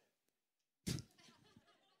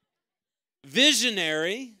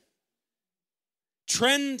 visionary,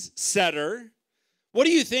 trendsetter, what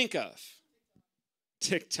do you think of?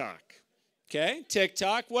 TikTok. Okay,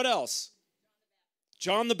 TikTok. What else?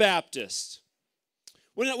 John the Baptist.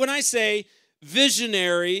 When I say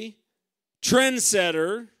visionary,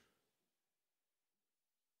 trendsetter,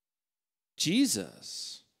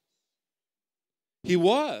 Jesus. He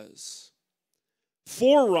was.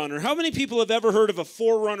 Forerunner. How many people have ever heard of a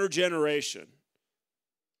forerunner generation?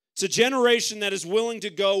 It's a generation that is willing to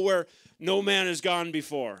go where no man has gone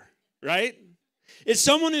before, right? It's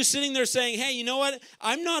someone who's sitting there saying, hey, you know what?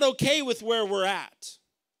 I'm not okay with where we're at.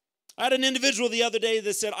 I had an individual the other day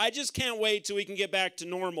that said, I just can't wait till we can get back to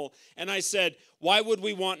normal. And I said, why would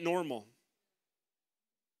we want normal?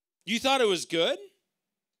 You thought it was good?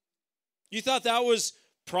 You thought that was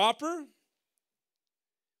proper?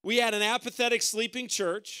 We had an apathetic sleeping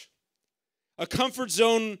church, a comfort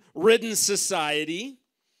zone ridden society.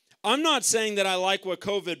 I'm not saying that I like what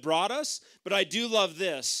COVID brought us, but I do love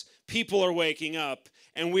this. People are waking up,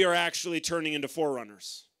 and we are actually turning into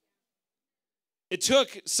forerunners. It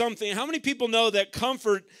took something. How many people know that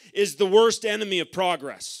comfort is the worst enemy of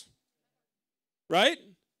progress? Right?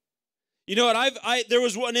 You know what? There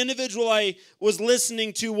was one individual I was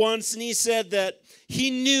listening to once, and he said that he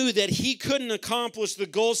knew that he couldn't accomplish the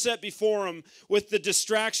goal set before him with the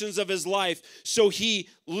distractions of his life. So he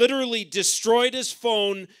literally destroyed his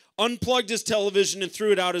phone, unplugged his television, and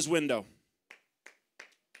threw it out his window.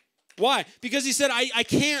 Why? Because he said, I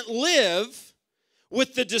can't live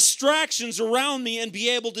with the distractions around me and be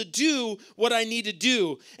able to do what I need to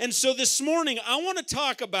do. And so this morning, I want to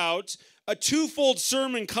talk about a twofold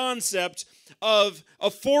sermon concept of a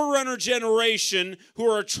forerunner generation who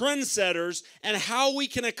are trendsetters and how we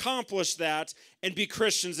can accomplish that and be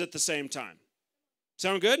Christians at the same time.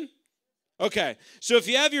 Sound good? Okay, so if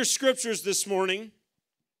you have your scriptures this morning,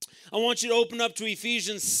 I want you to open up to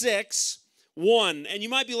Ephesians 6:1. And you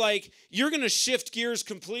might be like, you're going to shift gears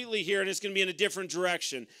completely here and it's going to be in a different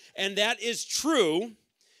direction. And that is true,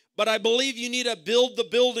 but I believe you need to build the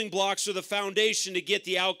building blocks or the foundation to get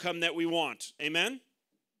the outcome that we want. Amen?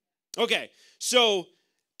 Okay, so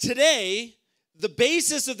today, the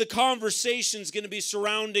basis of the conversation is going to be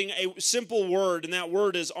surrounding a simple word, and that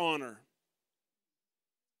word is honor.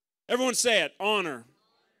 Everyone say it, honor.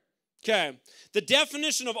 Okay, the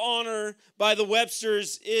definition of honor by the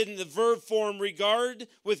Webster's in the verb form, regard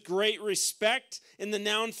with great respect. In the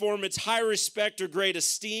noun form, it's high respect or great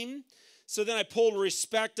esteem. So then I pulled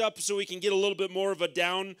respect up so we can get a little bit more of a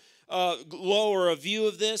down low or a view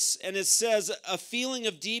of this. And it says, a feeling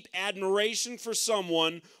of deep admiration for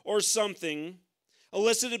someone or something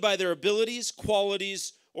elicited by their abilities,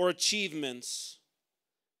 qualities, or achievements.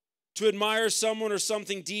 To admire someone or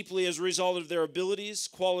something deeply as a result of their abilities,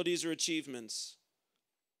 qualities, or achievements.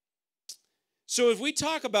 So if we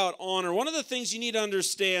talk about honor, one of the things you need to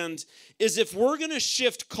understand is if we're going to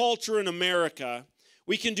shift culture in America,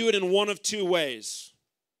 we can do it in one of two ways,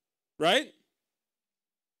 right?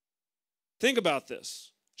 Think about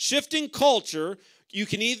this. Shifting culture, you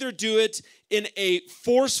can either do it in a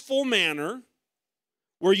forceful manner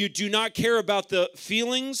where you do not care about the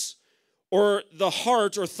feelings or the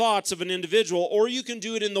heart or thoughts of an individual, or you can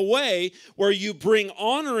do it in the way where you bring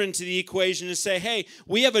honor into the equation and say, hey,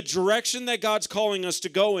 we have a direction that God's calling us to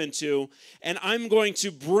go into, and I'm going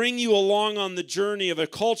to bring you along on the journey of a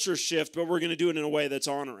culture shift, but we're going to do it in a way that's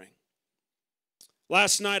honoring.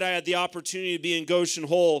 Last night, I had the opportunity to be in Goshen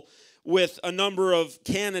Hole with a number of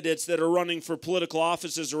candidates that are running for political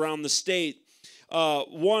offices around the state,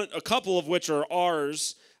 a couple of which are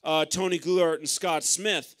ours, Tony Goulart and Scott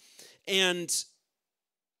Smith. And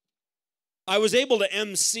I was able to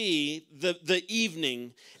MC the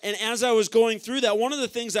evening. And as I was going through that, one of the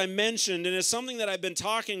things I mentioned, and it's something that I've been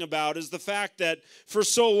talking about, is the fact that for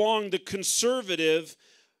so long the conservative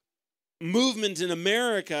movement in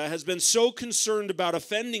America has been so concerned about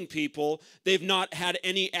offending people, they've not had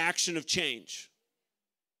any action of change.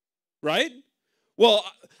 Right? Well,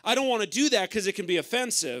 I don't want to do that because it can be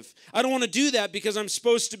offensive. I don't want to do that because I'm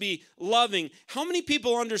supposed to be loving. How many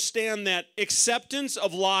people understand that acceptance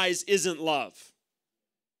of lies isn't love?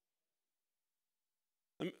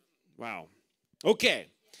 Wow. Okay.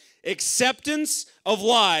 Acceptance of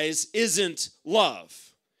lies isn't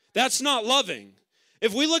love. That's not loving.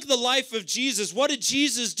 If we look at the life of Jesus, what did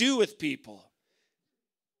Jesus do with people?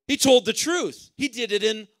 He told the truth. He did it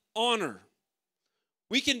in honor.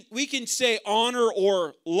 We can say honor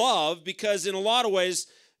or love because in a lot of ways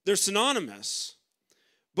they're synonymous.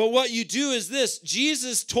 But what you do is this.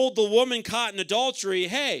 Jesus told the woman caught in adultery,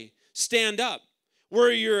 hey, stand up. Where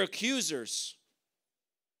are your accusers?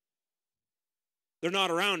 They're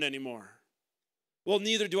not around anymore. Well,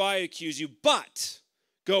 neither do I accuse you, but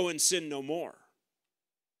go and sin no more.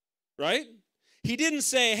 Right? He didn't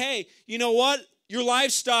say, hey, you know what? Your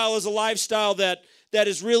lifestyle is a lifestyle that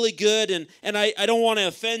is really good, and I don't want to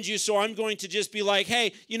offend you, so I'm going to just be like,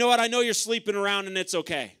 hey, you know what? I know you're sleeping around, and it's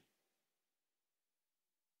okay.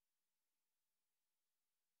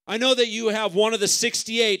 I know that you have one of the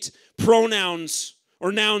 68 pronouns,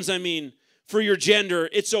 or nouns, for your gender.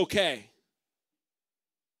 It's okay.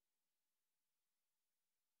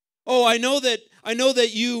 Oh, I know that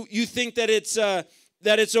you think that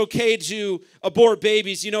it's okay to abort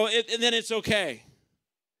babies, and then it's okay.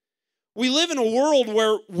 We live in a world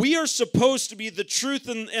where we are supposed to be the truth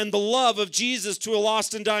and the love of Jesus to a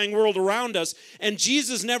lost and dying world around us. And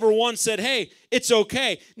Jesus never once said, hey, it's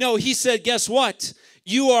okay. No, he said, guess what?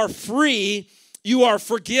 You are free. You are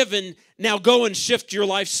forgiven. Now go and shift your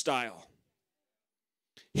lifestyle.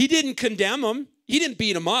 He didn't condemn them. He didn't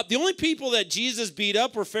beat them up. The only people that Jesus beat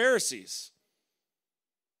up were Pharisees.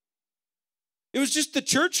 It was just the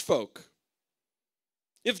church folk.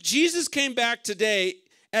 If Jesus came back today,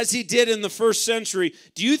 as he did in the first century,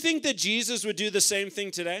 do you think that Jesus would do the same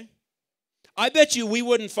thing today? I bet you we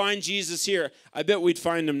wouldn't find Jesus here. I bet we'd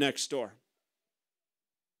find him next door.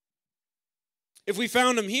 If we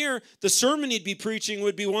found him here, the sermon he'd be preaching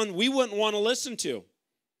would be one we wouldn't want to listen to.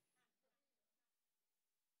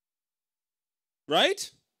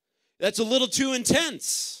 Right? That's a little too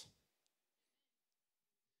intense.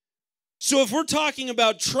 So if we're talking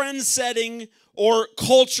about trend-setting or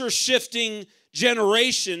culture-shifting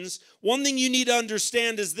generations, one thing you need to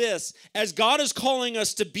understand is this. As God is calling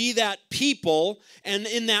us to be that people and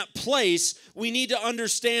in that place, we need to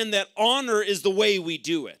understand that honor is the way we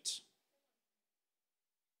do it.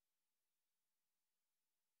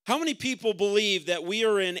 How many people believe that we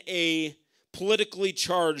are in a politically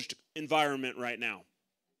charged environment right now?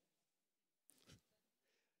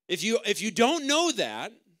 If you don't know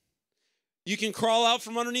that, you can crawl out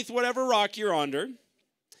from underneath whatever rock you're under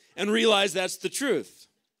and realize that's the truth.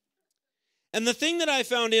 And the thing that I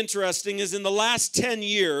found interesting is in the last 10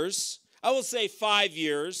 years, I will say 5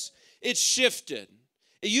 years, it's shifted.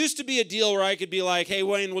 It used to be a deal where I could be like, hey,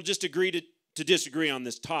 Wayne, we'll just agree to disagree on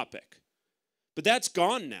this topic. But that's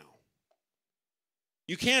gone now.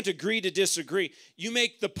 You can't agree to disagree. You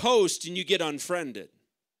make the post and you get unfriended.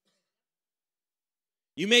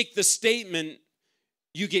 You make the statement,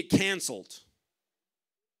 you get canceled.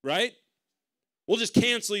 Right? We'll just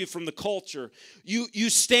cancel you from the culture. You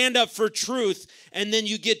stand up for truth and then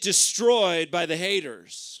you get destroyed by the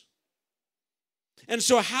haters. And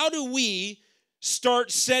so how do we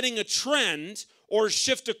start setting a trend or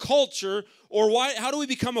shift a culture, or how do we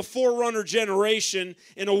become a forerunner generation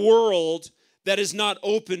in a world that is not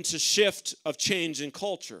open to shift of change in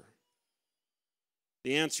culture?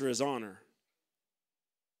 The answer is honor.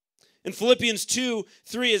 In Philippians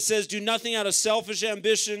 2:3, it says, do nothing out of selfish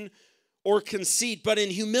ambition or conceit, but in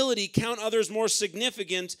humility count others more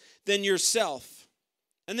significant than yourself.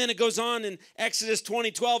 And then it goes on in Exodus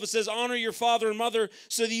 20:12, it says, honor your father and mother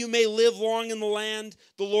so that you may live long in the land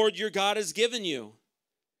the Lord your God has given you.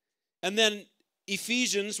 And then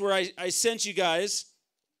Ephesians, where I sent you guys,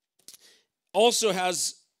 also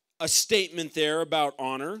has a statement there about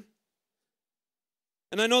honor.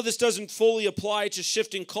 And I know this doesn't fully apply to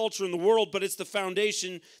shifting culture in the world, but it's the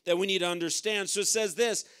foundation that we need to understand. So it says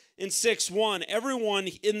this in 6:1, everyone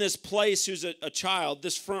in this place who's a child,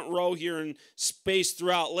 this front row here and space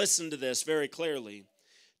throughout, listen to this very clearly.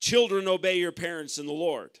 Children, obey your parents in the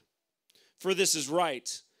Lord, for this is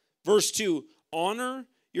right. Verse 2, honor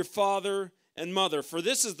your father and mother, for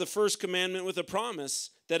this is the first commandment with a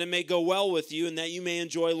promise, that it may go well with you and that you may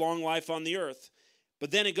enjoy long life on the earth.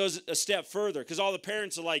 But then it goes a step further, because all the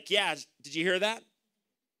parents are like, yeah, did you hear that?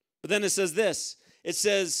 But then it says this. It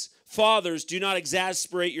says, fathers, do not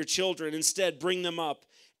exasperate your children. Instead, bring them up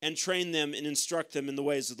and train them and instruct them in the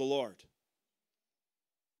ways of the Lord.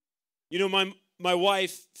 You know, my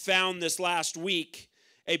wife found this last week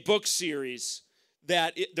a book series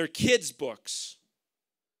that they're kids' books.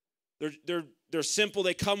 They're simple.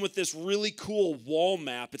 They come with this really cool wall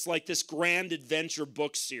map. It's like this grand adventure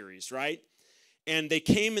book series, right? And they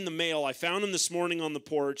came in the mail. I found them this morning on the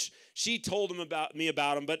porch. She told me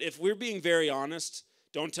about them. But if we're being very honest,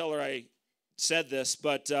 don't tell her I said this,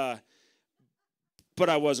 but I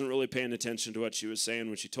wasn't really paying attention to what she was saying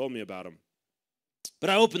when she told me about them. But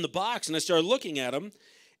I opened the box and I started looking at them.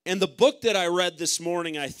 And the book that I read this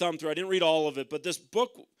morning, I thumbed through. I didn't read all of it, but this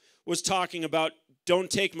book was talking about don't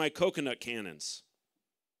take my coconut cannons.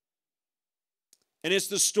 And it's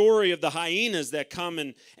the story of the hyenas that come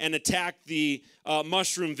and attack the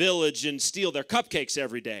mushroom village and steal their cupcakes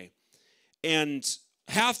every day. And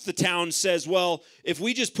half the town says, well, if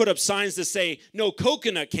we just put up signs that say no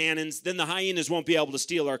coconut cannons, then the hyenas won't be able to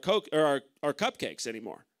steal our cupcakes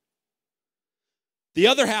anymore. The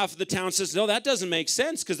other half of the town says, no, that doesn't make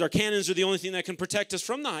sense because our cannons are the only thing that can protect us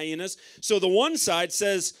from the hyenas. So the one side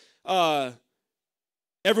says,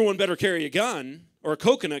 everyone better carry a gun or a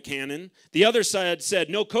coconut cannon. The other side said,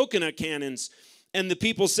 no coconut cannons. And the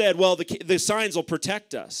people said, well, the signs will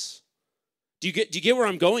protect us. Do you get where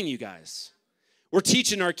I'm going, you guys? We're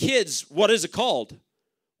teaching our kids, what is it called?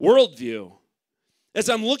 Worldview. As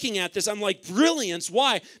I'm looking at this, I'm like, brilliance.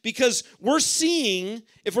 Why? Because we're seeing,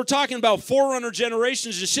 if we're talking about forerunner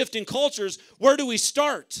generations and shifting cultures, where do we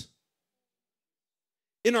start?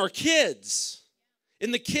 In our kids.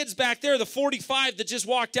 In the kids back there, the 45 that just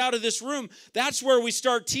walked out of this room, that's where we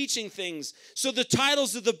start teaching things. So the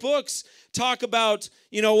titles of the books talk about,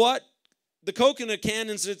 you know what? The coconut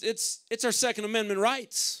cannons, it's our Second Amendment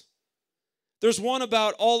rights. There's one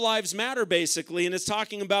about all lives matter, basically, and it's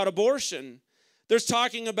talking about abortion. There's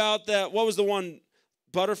talking about that, what was the one?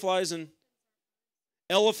 Butterflies and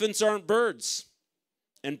elephants aren't birds,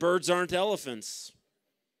 and birds aren't elephants.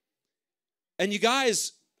 And you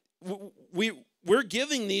guys, we're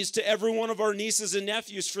giving these to every one of our nieces and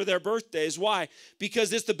nephews for their birthdays. Why?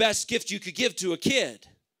 Because it's the best gift you could give to a kid,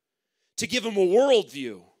 to give them a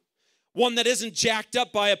worldview. One that isn't jacked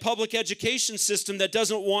up by a public education system that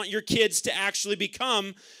doesn't want your kids to actually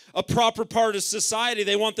become a proper part of society.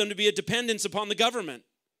 They want them to be a dependence upon the government.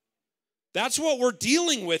 That's what we're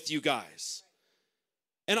dealing with, you guys.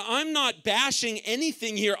 And I'm not bashing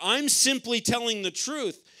anything here. I'm simply telling the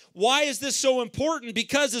truth. Why is this so important?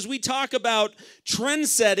 Because as we talk about trend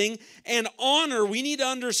setting and honor, we need to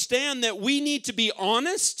understand that we need to be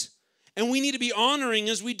honest and we need to be honoring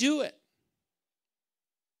as we do it.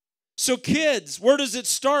 So kids, where does it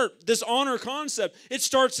start, this honor concept? It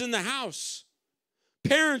starts in the house.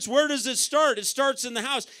 Parents, where does it start? It starts in the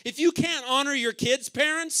house. If you can't honor your kids,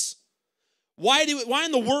 parents, why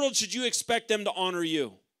in the world should you expect them to honor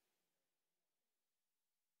you?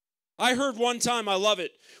 I heard one time, I love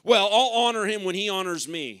it. Well, I'll honor him when he honors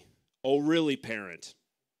me. Oh, really, parent?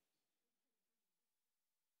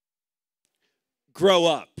 Grow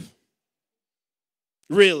up.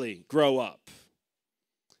 Really, grow up.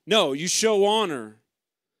 No, you show honor,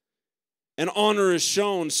 and honor is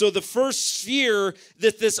shown. So the first sphere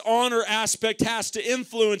that this honor aspect has to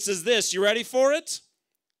influence is this. You ready for it?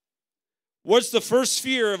 What's the first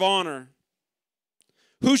sphere of honor?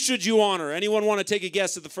 Who should you honor? Anyone want to take a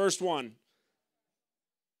guess at the first one?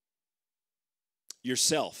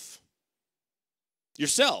 Yourself.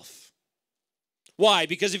 Yourself. Why?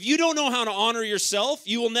 Because if you don't know how to honor yourself,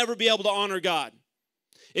 you will never be able to honor God.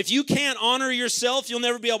 If you can't honor yourself, you'll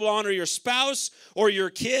never be able to honor your spouse or your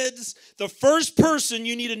kids. The first person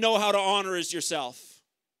you need to know how to honor is yourself.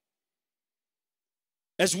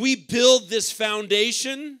 As we build this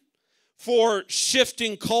foundation for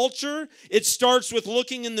shifting culture, it starts with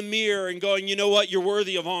looking in the mirror and going, you know what, you're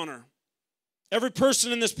worthy of honor. Every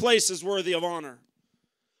person in this place is worthy of honor.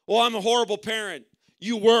 Well, I'm a horrible parent.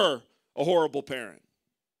 You were a horrible parent.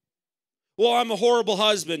 Well, I'm a horrible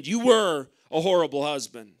husband. You were a horrible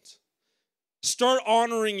husband. Start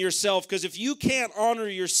honoring yourself, because if you can't honor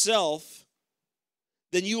yourself,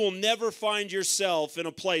 then you will never find yourself in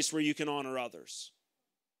a place where you can honor others.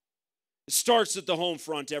 It starts at the home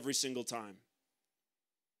front every single time.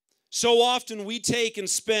 So often we take and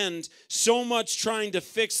spend so much trying to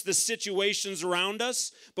fix the situations around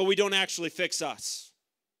us, but we don't actually fix us.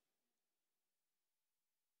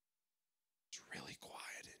 It's really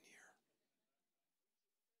quiet in here.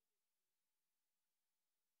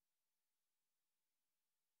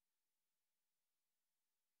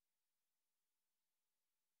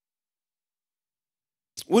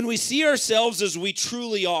 When we see ourselves as we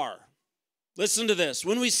truly are, listen to this.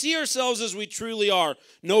 When we see ourselves as we truly are,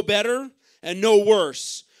 no better and no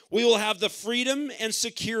worse, we will have the freedom and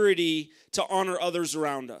security to honor others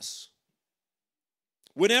around us.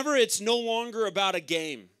 Whenever it's no longer about a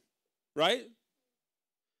game, right?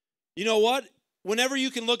 You know what? Whenever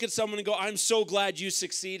you can look at someone and go, I'm so glad you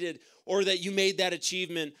succeeded, or that you made that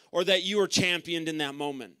achievement, or that you were championed in that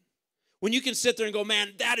moment. When you can sit there and go,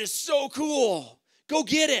 man, that is so cool. Go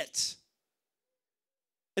get it.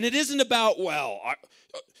 And it isn't about, well,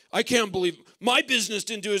 I can't believe my business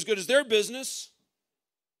didn't do as good as their business.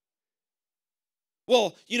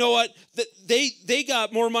 Well, you know what? They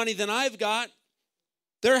got more money than I've got.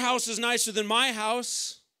 Their house is nicer than my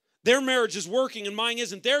house. Their marriage is working and mine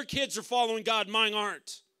isn't. Their kids are following God, mine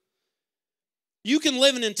aren't. You can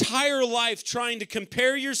live an entire life trying to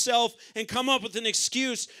compare yourself and come up with an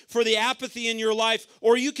excuse for the apathy in your life,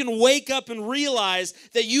 or you can wake up and realize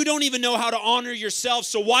that you don't even know how to honor yourself,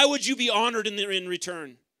 so why would you be honored in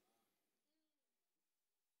return?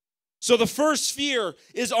 So the first sphere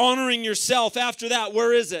is honoring yourself. After that,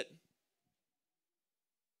 where is it?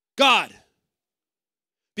 God.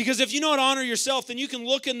 Because if you know how to honor yourself, then you can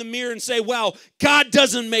look in the mirror and say, well, God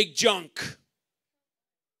doesn't make junk.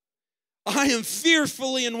 I am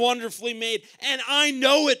fearfully and wonderfully made, and I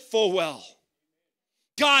know it full well.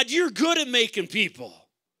 God, you're good at making people.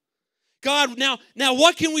 God, now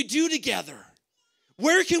what can we do together?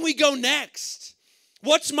 Where can we go next?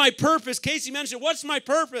 What's my purpose? Casey mentioned, what's my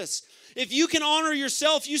purpose? If you can honor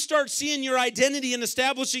yourself, you start seeing your identity and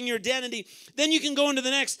establishing your identity, then you can go into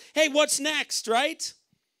the next. Hey, what's next, right?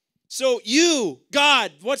 So you,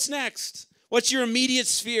 God, what's next? What's your immediate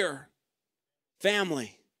sphere?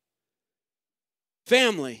 Family.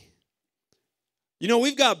 Family. You know,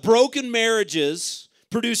 we've got broken marriages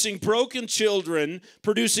producing broken children,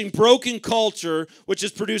 producing broken culture, which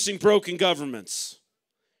is producing broken governments.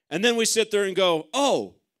 And then we sit there and go,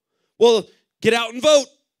 oh, well, get out and vote.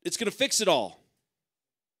 It's going to fix it all.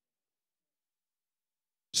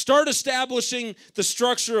 Start establishing the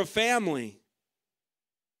structure of family.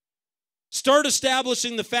 Start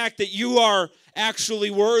establishing the fact that you are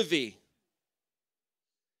actually worthy.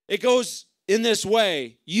 It goes in this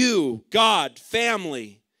way: you, God,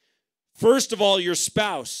 family. First of all, your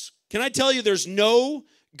spouse. Can I tell you, there's no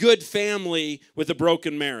good family with a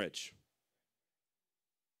broken marriage.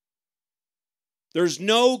 There's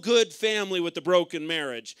no good family with a broken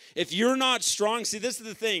marriage. If you're not strong, see, this is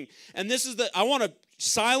the thing, and I want to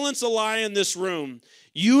silence a lie in this room.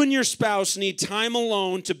 You and your spouse need time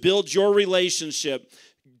alone to build your relationship.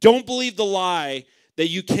 Don't believe the lie that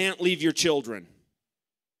you can't leave your children.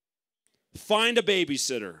 Find a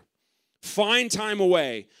babysitter. Find time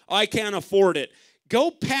away. I can't afford it.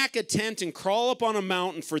 Go pack a tent and crawl up on a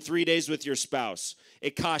mountain for 3 days with your spouse.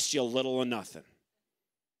 It costs you a little or nothing.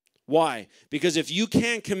 Why? Because if you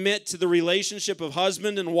can't commit to the relationship of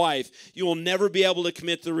husband and wife, you will never be able to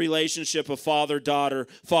commit to the relationship of father-daughter,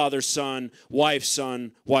 father-son,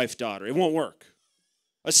 wife-daughter. It won't work.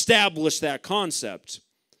 Establish that concept.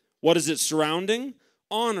 What is it surrounding?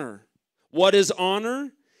 Honor. What is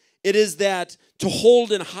honor? It is that to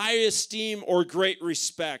hold in high esteem or great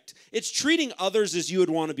respect. It's treating others as you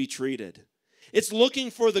would want to be treated. It's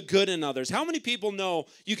looking for the good in others. How many people know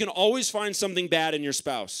you can always find something bad in your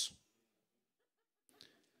spouse?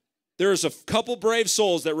 There's a couple brave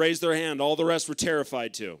souls that raised their hand. All the rest were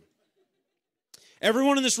terrified to.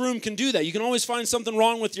 Everyone in this room can do that. You can always find something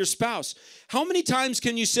wrong with your spouse. How many times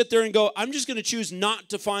can you sit there and go, I'm just going to choose not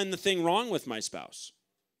to find the thing wrong with my spouse?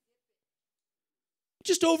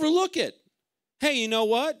 Just overlook it. Hey, you know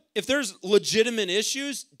what? If there's legitimate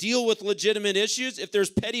issues, deal with legitimate issues. If there's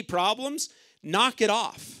petty problems, knock it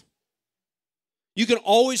off. You can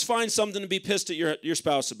always find something to be pissed at your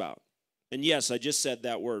spouse about. And yes, I just said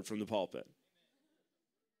that word from the pulpit.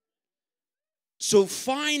 So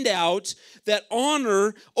find out that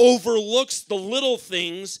honor overlooks the little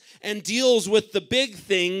things and deals with the big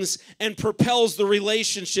things and propels the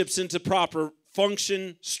relationships into proper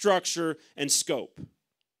function, structure, and scope.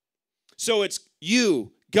 So it's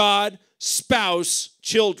you, God, spouse,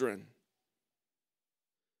 children.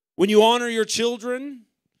 When you honor your children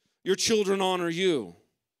honor you.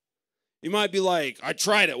 You might be like, I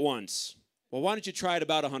tried it once. Well, why don't you try it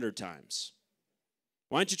about 100 times?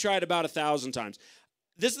 Why don't you try it about 1,000 times?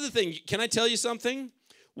 This is the thing. Can I tell you something?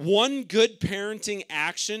 One good parenting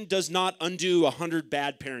action does not undo 100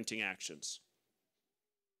 bad parenting actions.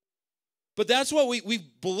 But that's what we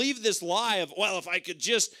believe, this lie of, well, if I could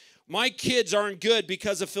just, my kids aren't good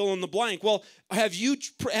because of fill in the blank. Well, have you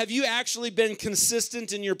actually been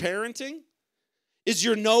consistent in your parenting? Is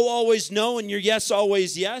your no always no and your yes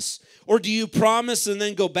always yes? Or do you promise and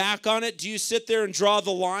then go back on it? Do you sit there and draw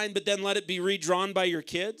the line but then let it be redrawn by your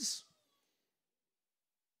kids?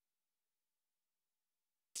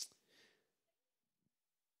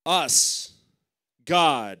 Us,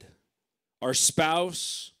 God, our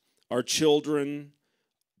spouse, our children,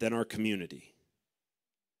 then our community.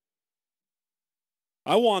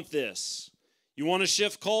 I want this. You want to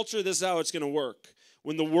shift culture? This is how it's going to work.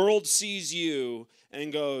 When the world sees you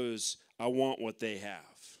and goes, I want what they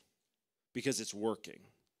have, because it's working.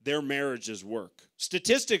 Their marriages work.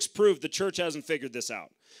 Statistics prove the church hasn't figured this out,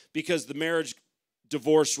 because the marriage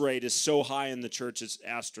divorce rate is so high in the church, it's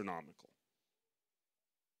astronomical.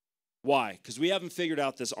 Why? Because we haven't figured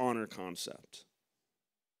out this honor concept.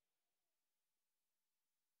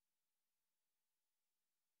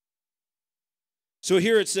 So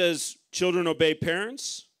here it says, children, obey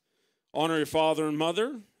parents, honor your father and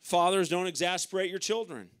mother. Fathers, don't exasperate your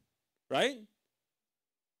children, right?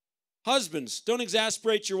 Husbands, don't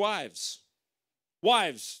exasperate your wives.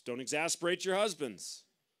 Wives, don't exasperate your husbands.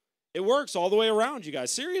 It works all the way around, you guys.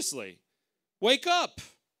 Seriously. Wake up.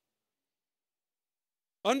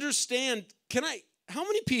 Understand, how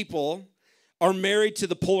many people are married to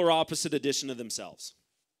the polar opposite edition of themselves?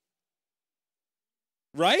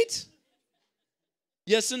 Right?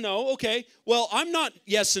 Yes and no. Okay. Well, I'm not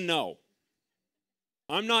yes and no.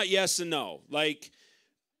 I'm not yes and no. Like,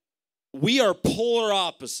 we are polar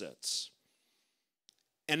opposites.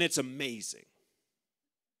 And it's amazing.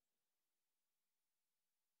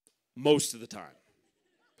 Most of the time.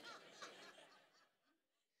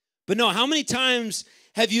 But no, how many times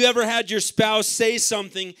have you ever had your spouse say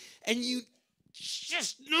something and you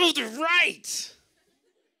just know they're right?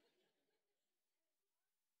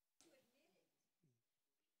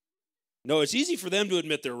 No, it's easy for them to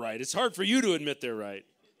admit they're right. It's hard for you to admit they're right.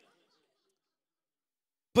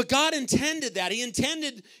 But God intended that. He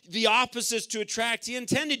intended the opposites to attract. He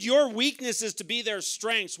intended your weaknesses to be their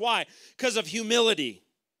strengths. Why? Because of humility.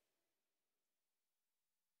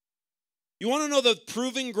 You want to know the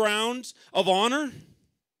proving ground of honor?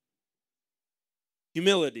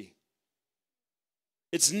 Humility.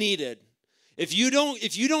 It's needed. If you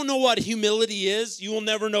don't know what humility is, you will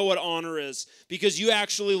never know what honor is, because you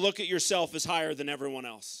actually look at yourself as higher than everyone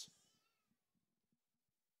else.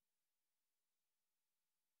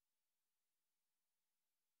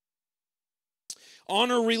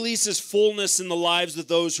 Honor releases fullness in the lives of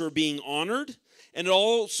those who are being honored, and it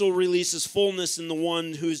also releases fullness in the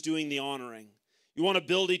one who is doing the honoring. You want to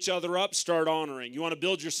build each other up? Start honoring. You want to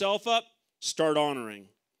build yourself up? Start honoring.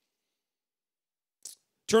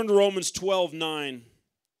 Turn to Romans 12:9.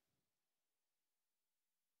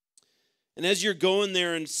 And as you're going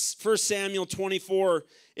there in 1 Samuel 24,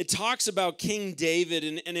 it talks about King David,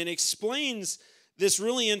 and it explains this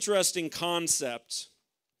really interesting concept.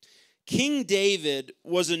 King David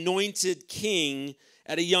was anointed king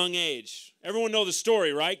at a young age. Everyone know the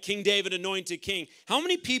story, right? King David anointed king. How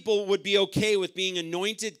many people would be okay with being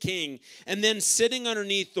anointed king and then sitting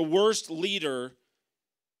underneath the worst leader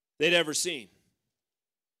they'd ever seen?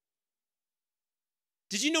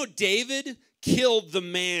 Did you know David killed the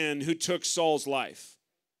man who took Saul's life?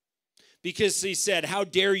 Because he said, "How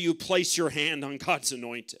dare you place your hand on God's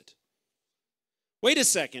anointed?" Wait a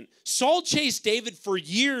second. Saul chased David for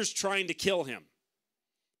years trying to kill him.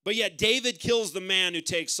 But yet David kills the man who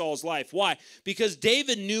takes Saul's life. Why? Because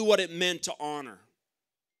David knew what it meant to honor.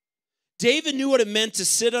 David knew what it meant to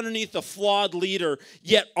sit underneath a flawed leader,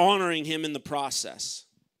 yet honoring him in the process.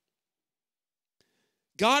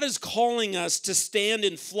 God is calling us to stand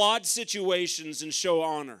in flawed situations and show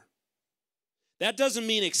honor. That doesn't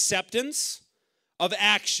mean acceptance of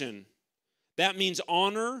action. That means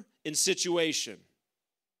honor in situation.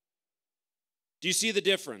 Do you see the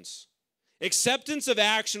difference? Acceptance of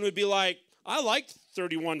action would be like, I like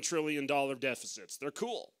 $31 trillion deficits. They're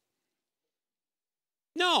cool.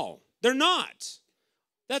 No, they're not.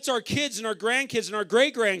 That's our kids and our grandkids and our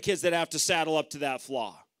great-grandkids that have to saddle up to that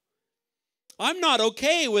flaw. I'm not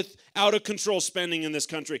okay with out-of-control spending in this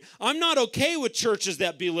country. I'm not okay with churches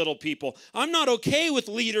that belittle people. I'm not okay with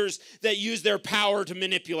leaders that use their power to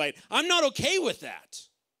manipulate. I'm not okay with that.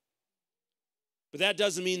 But that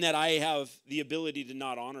doesn't mean that I have the ability to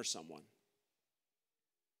not honor someone.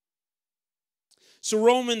 So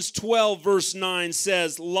Romans 12 verse 9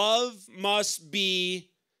 says, love must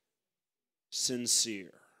be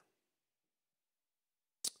sincere.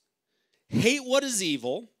 Hate what is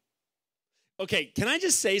evil. Okay, can I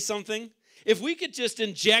just say something? If we could just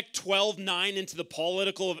inject 12:9 into the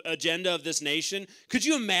political agenda of this nation, could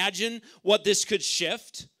you imagine what this could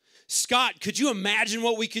shift? Scott, could you imagine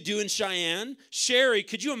what we could do in Cheyenne? Sherry,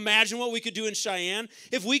 could you imagine what we could do in Cheyenne?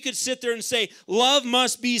 If we could sit there and say, love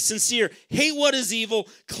must be sincere, hate what is evil,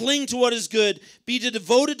 cling to what is good, be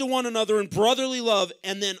devoted to one another in brotherly love,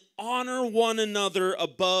 and then honor one another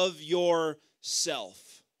above yourself.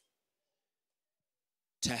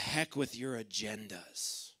 To heck with your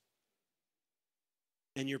agendas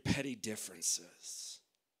and your petty differences.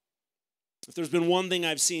 If there's been one thing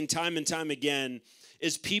I've seen time and time again,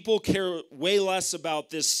 is people care way less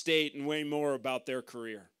about this state and way more about their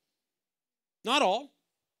career. Not all,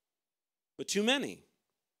 but too many.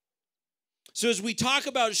 So as we talk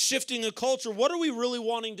about shifting a culture, what are we really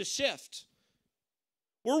wanting to shift?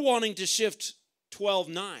 We're wanting to shift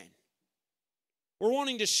 12:9. We're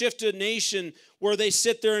wanting to shift a nation where they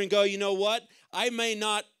sit there and go, you know what? I may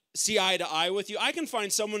not see eye to eye with you. I can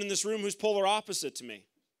find someone in this room who's polar opposite to me.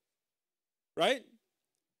 Right?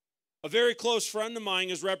 A very close friend of mine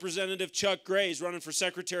is Representative Chuck Gray. He's running for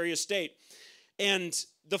Secretary of State. And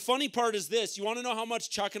the funny part is this. You want to know how much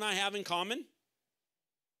Chuck and I have in common?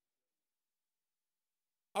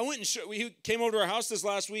 He came over to our house this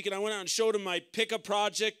last week, and I went out and showed him my pickup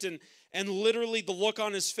project, and literally the look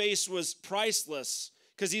on his face was priceless,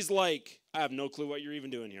 because he's like, I have no clue what you're even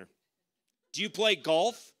doing here. Do you play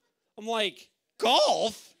golf? I'm like,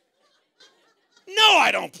 golf? No,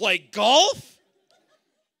 I don't play golf.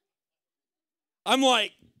 I'm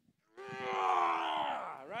like,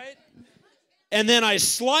 right? And then I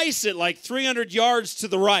slice it like 300 yards to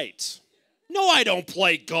the right. No, I don't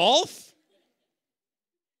play golf.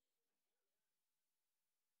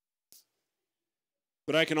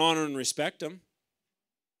 But I can honor and respect him.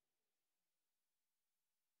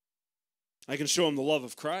 I can show him the love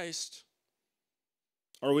of Christ.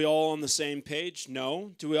 Are we all on the same page?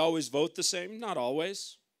 No. Do we always vote the same? Not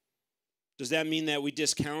always. Does that mean that we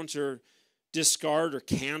discount or discard or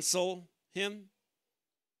cancel him?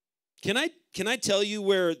 Can I tell you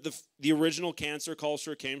where the original cancer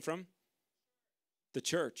culture came from? The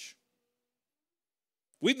church.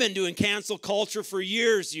 We've been doing cancel culture for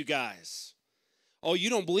years, you guys. Oh,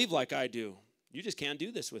 you don't believe like I do. You just can't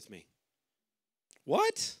do this with me.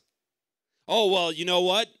 What? Oh, well, you know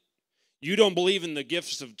what? You don't believe in the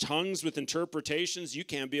gifts of tongues with interpretations. You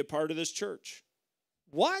can't be a part of this church.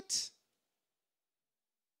 What?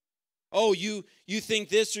 Oh, you think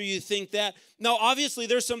this or you think that. Now, obviously,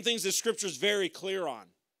 there's some things that Scripture's very clear on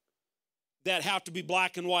that have to be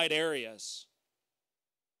black and white areas.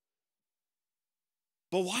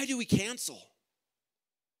 But why do we cancel?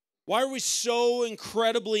 Why are we so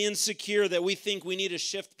incredibly insecure that we think we need to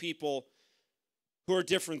shift people who are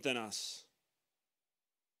different than us?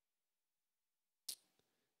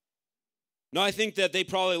 No, I think that they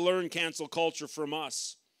probably learned cancel culture from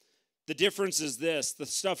us. The difference is this. The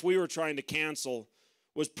stuff we were trying to cancel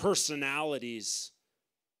was personalities,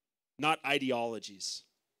 not ideologies.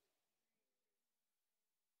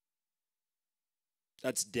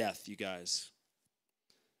 That's death, you guys.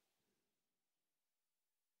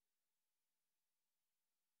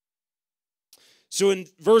 So in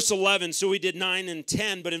verse 11, so we did 9 and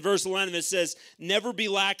 10, but in verse 11 it says, never be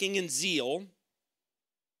lacking in zeal.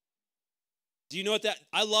 Do you know what that,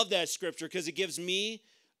 I love that scripture because it gives me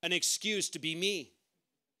an excuse to be me.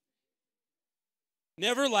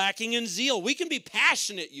 Never lacking in zeal. We can be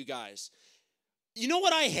passionate, you guys. You know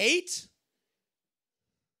what I hate?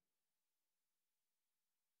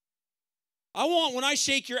 When I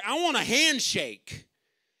shake I want a handshake.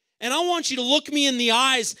 And I want you to look me in the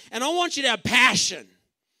eyes, and I want you to have passion.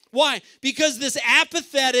 Why? Because this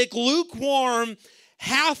apathetic, lukewarm,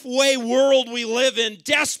 halfway world we live in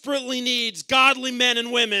desperately needs godly men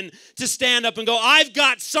and women to stand up and go, I've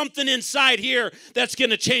got something inside here that's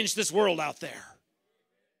going to change this world out there.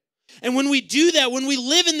 And when we do that, when we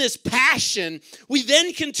live in this passion, we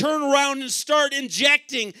then can turn around and start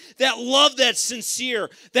injecting that love that's sincere,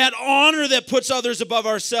 that honor that puts others above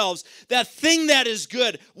ourselves, that thing that is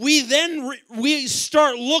good. We then we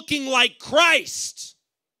start looking like Christ.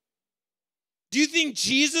 Do you think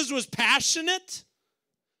Jesus was passionate?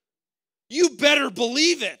 You better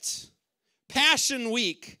believe it. Passion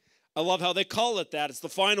Week. I love how they call it that. It's the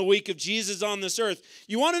final week of Jesus on this earth.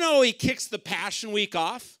 You want to know how he kicks the Passion Week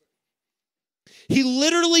off? He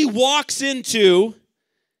literally walks into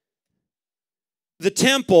the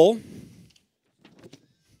temple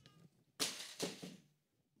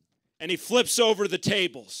and he flips over the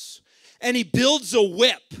tables and he builds a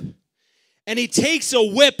whip and he takes a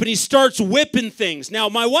whip and he starts whipping things. Now,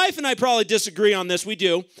 my wife and I probably disagree on this. We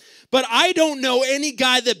do. But I don't know any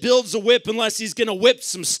guy that builds a whip unless he's going to whip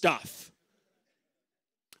some stuff.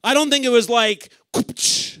 I don't think it was like,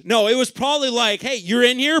 no, it was probably like, hey, you're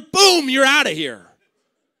in here, boom, you're out of here.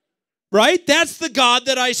 Right? That's the God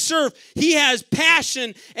that I serve. He has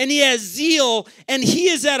passion and he has zeal, and he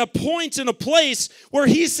is at a point in a place where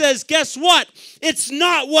he says, guess what? It's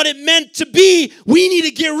not what it meant to be. We need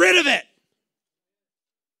to get rid of it.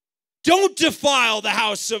 Don't defile the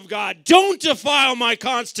house of God. Don't defile my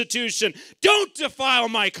Constitution. Don't defile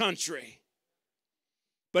my country.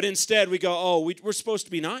 But instead we go, oh, we're supposed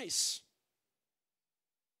to be nice.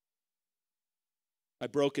 I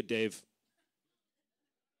broke it, Dave.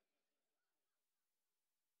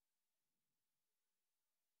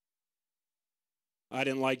 I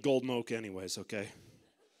didn't like Gold Mocha anyways, okay?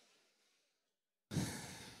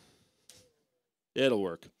 It'll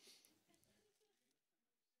work.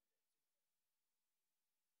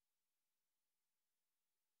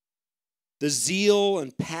 The zeal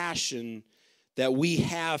and passion that we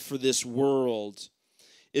have for this world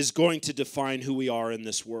is going to define who we are in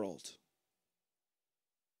this world.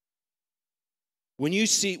 When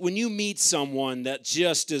you meet someone that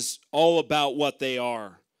just is all about what they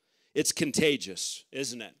are, it's contagious,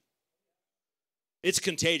 isn't it? It's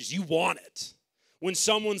contagious. You want it. When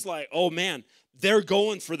someone's like, oh man, they're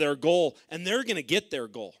going for their goal and they're going to get their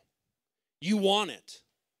goal. You want it.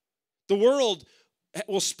 The world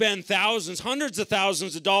will spend thousands, hundreds of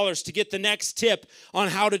thousands of dollars to get the next tip on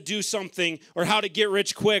how to do something or how to get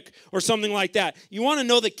rich quick or something like that. You want to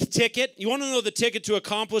know the ticket? You want to know the ticket to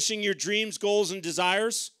accomplishing your dreams, goals, and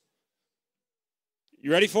desires?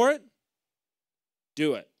 You ready for it?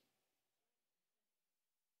 Do it.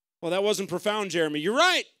 Well, that wasn't profound, Jeremy. You're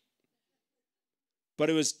right. But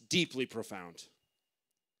it was deeply profound.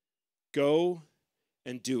 Go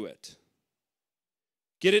and do it.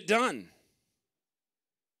 Get it done.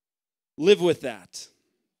 Live with that.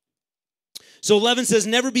 So 11 says,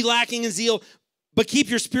 never be lacking in zeal, but keep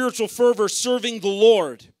your spiritual fervor serving the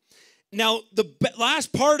Lord. Now, the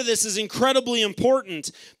last part of this is incredibly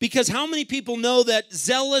important because how many people know that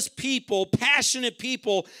zealous people, passionate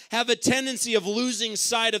people, have a tendency of losing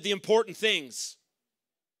sight of the important things?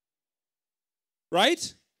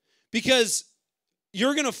 Right? Because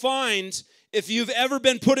you're going to find, if you've ever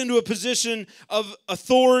been put into a position of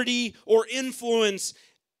authority or influence,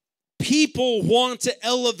 people want to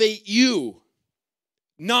elevate you,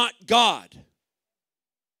 not God.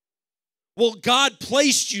 Well, God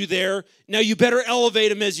placed you there. Now you better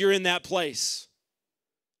elevate him as you're in that place.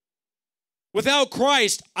 Without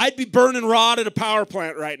Christ, I'd be burning rod at a power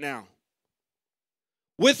plant right now.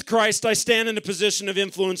 With Christ, I stand in a position of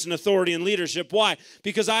influence and authority and leadership. Why?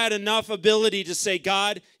 Because I had enough ability to say,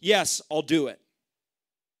 God, yes, I'll do it.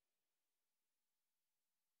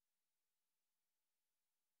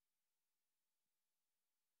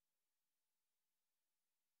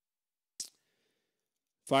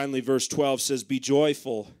 Finally, verse 12 says, be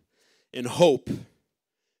joyful in hope,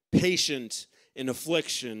 patient in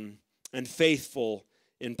affliction, and faithful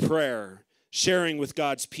in prayer, sharing with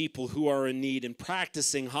God's people who are in need and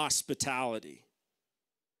practicing hospitality.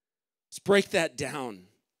 Let's break that down.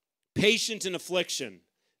 Patient in affliction,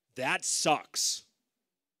 that sucks.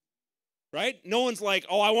 Right? No one's like,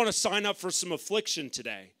 oh, I want to sign up for some affliction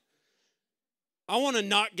today. I want to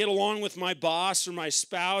not get along with my boss or my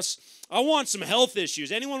spouse. I want some health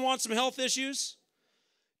issues. Anyone want some health issues?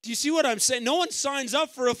 Do you see what I'm saying? No one signs up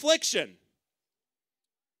for affliction.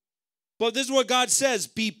 But this is what God says.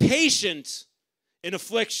 Be patient in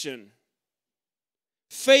affliction.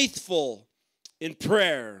 Faithful in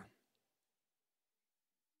prayer.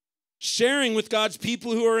 Sharing with God's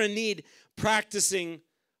people who are in need. Practicing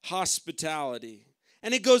hospitality.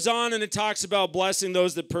 And it goes on and it talks about blessing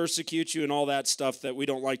those that persecute you and all that stuff that we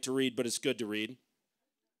don't like to read, but it's good to read.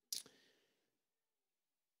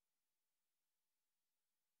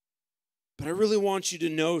 But I really want you to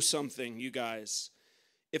know something, you guys.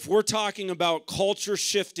 If we're talking about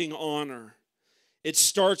culture-shifting honor, it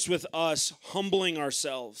starts with us humbling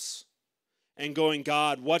ourselves and going,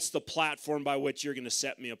 God, what's the platform by which you're going to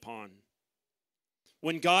set me upon?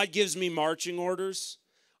 When God gives me marching orders,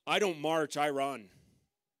 I don't march, I run.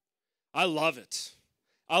 I love it.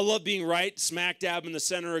 I love being right smack dab in the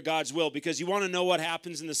center of God's will, because you want to know what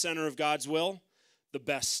happens in the center of God's will? The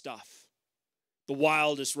best stuff. The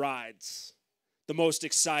wildest rides. The most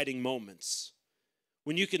exciting moments.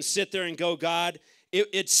 When you can sit there and go, God,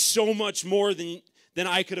 it's so much more than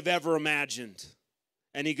I could have ever imagined.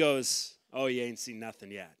 And he goes, oh, you ain't seen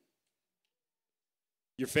nothing yet.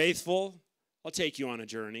 You're faithful? I'll take you on a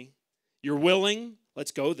journey. You're willing?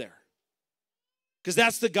 Let's go there. Because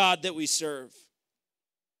that's the God that we serve.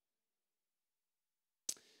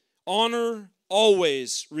 Honor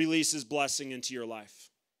always releases blessing into your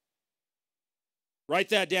life. Write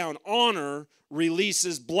that down. Honor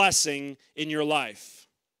releases blessing in your life.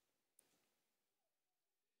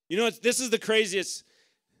 You know, this is the craziest.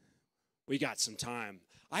 We got some time.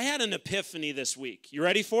 I had an epiphany this week. You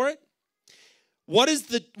ready for it? What's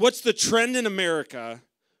the trend in America?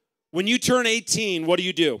 When you turn 18, what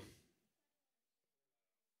do?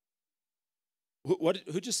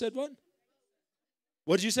 Who just said what?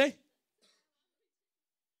 What did you say?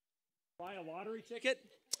 Buy a lottery ticket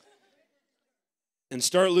and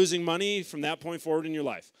start losing money from that point forward in your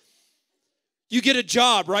life. You get a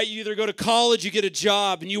job, right? You either go to college, you get a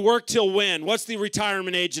job, and you work till when? What's the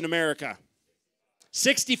retirement age in America?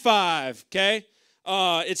 65, okay?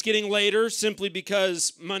 It's getting later simply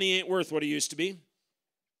because money ain't worth what it used to be.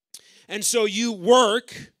 And so you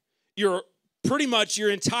work pretty much your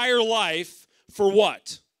entire life for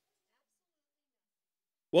what?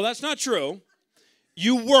 Well, that's not true.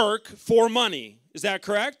 you work for money. Is that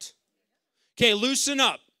correct? Okay, loosen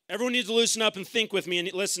up. Everyone needs to loosen up and think with me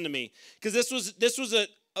and listen to me. Because this was a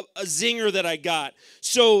zinger that I got.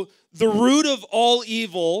 So the root of all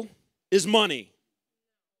evil is money.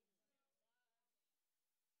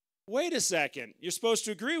 Wait a second. You're supposed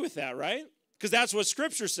to agree with that, right? Because that's what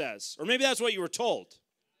Scripture says. Or maybe that's what you were told.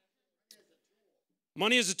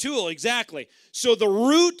 Money is a tool, exactly. So the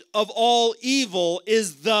root of all evil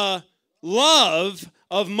is the love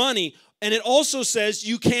of money. And it also says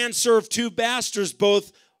you can serve two masters,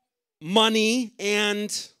 both money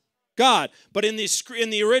and God. But in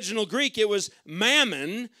the original Greek, it was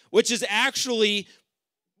mammon, which is actually,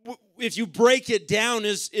 if you break it down,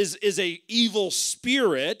 is a evil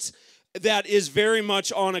spirit that is very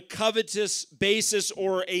much on a covetous basis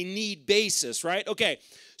or a need basis, right? Okay,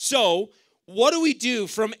 so what do we do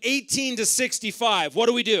from 18 to 65? What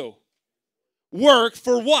do we do? Work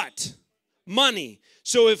for what? Money.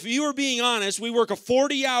 So if you are being honest, we work a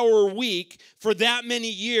 40-hour week for that many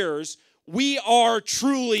years. We are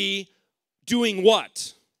truly doing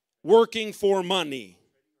what? Working for money.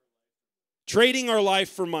 Trading our life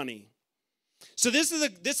for money. So this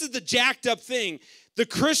is the jacked up thing. The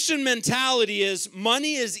Christian mentality is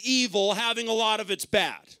money is evil, having a lot of it's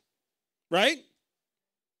bad. Right?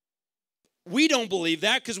 We don't believe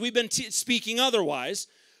that because we've been speaking otherwise.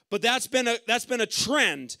 But that's been a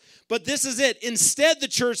trend. But this is it. Instead, the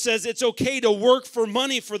church says it's okay to work for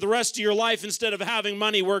money for the rest of your life instead of having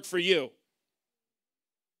money work for you.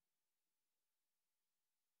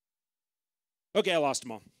 Okay, I lost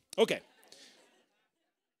them all. Okay.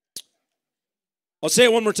 I'll say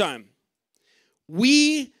it one more time.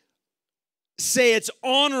 We say it's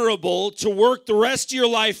honorable to work the rest of your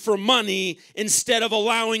life for money instead of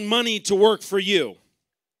allowing money to work for you,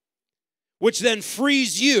 which then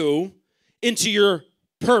frees you into your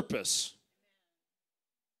purpose.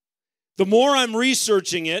 The more I'm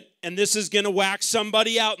researching it, and this is going to whack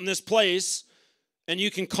somebody out in this place, and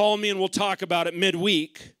you can call me and we'll talk about it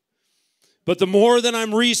midweek. But the more that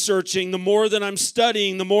I'm researching, the more that I'm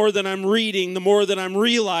studying, the more that I'm reading, the more that I'm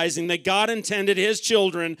realizing that God intended His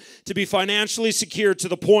children to be financially secure to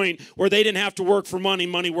the point where they didn't have to work for money,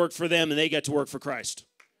 money worked for them, and they get to work for Christ.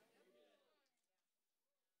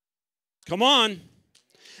 Come on.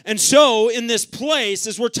 And so in this place,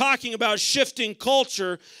 as we're talking about shifting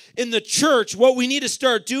culture in the church, what we need to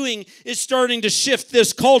start doing is starting to shift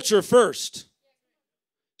this culture first.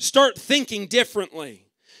 Start thinking differently.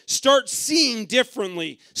 Start seeing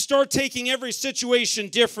differently. Start taking every situation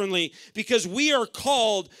differently, because we are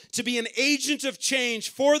called to be an agent of change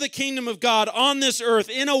for the kingdom of God on this earth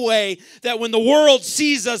in a way that when the world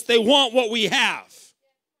sees us, they want what we have.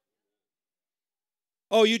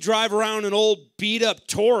 Oh, you drive around an old beat-up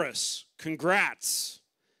Taurus. Congrats.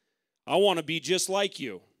 I want to be just like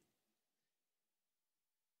you.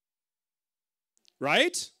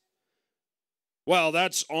 Right? Well,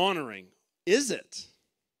 that's honoring. Is it?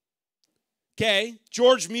 Okay,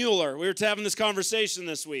 George Mueller. We were having this conversation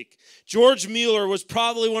this week. George Mueller was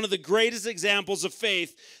probably one of the greatest examples of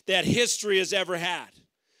faith that history has ever had.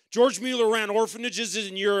 George Mueller ran orphanages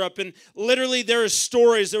in Europe, and literally there is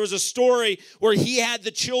stories. There was a story where he had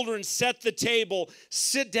the children set the table,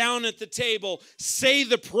 sit down at the table, say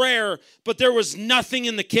the prayer, but there was nothing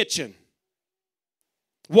in the kitchen.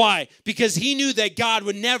 Why? Because he knew that God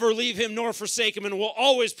would never leave him nor forsake him and will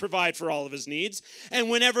always provide for all of his needs. And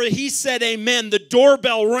whenever he said amen, the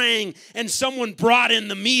doorbell rang and someone brought in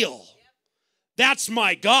the meal. That's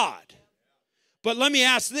my God. But let me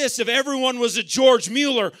ask this, if everyone was a George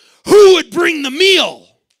Mueller, who would bring the meal?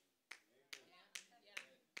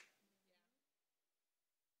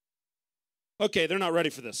 Okay, they're not ready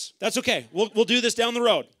for this. That's okay. We'll do this down the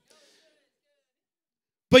road.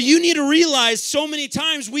 But you need to realize so many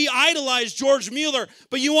times we idolize George Mueller.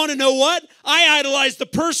 But you want to know what? I idolize the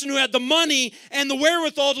person who had the money and the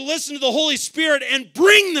wherewithal to listen to the Holy Spirit and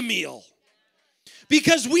bring the meal.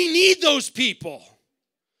 Because we need those people.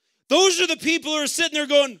 Those are the people who are sitting there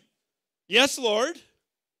going, yes, Lord.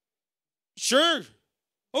 Sure.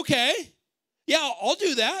 Okay. Yeah, I'll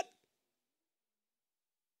do that.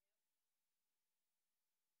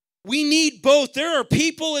 We need both. There are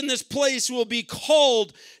people in this place who will be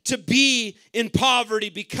called to be in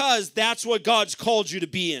poverty because that's what God's called you to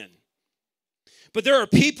be in. But there are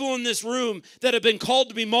people in this room that have been called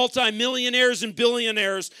to be multimillionaires and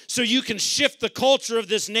billionaires so you can shift the culture of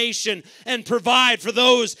this nation and provide for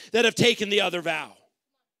those that have taken the other vow.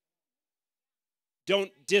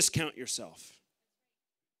 Don't discount yourself.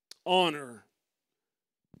 Honor.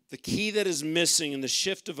 The key that is missing in the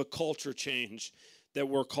shift of a culture change that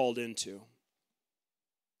we're called into.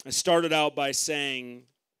 I started out by saying,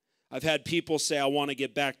 I've had people say, I want to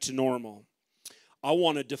get back to normal. I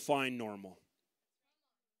want to define normal.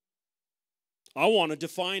 I want to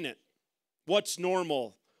define it. What's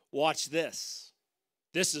normal? Watch this.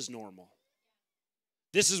 This is normal.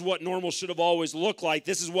 This is what normal should have always looked like.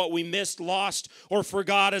 This is what we missed, lost, or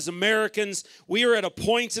forgot as Americans. We are at a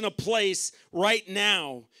point and a place right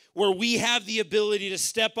now where we have the ability to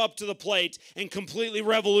step up to the plate and completely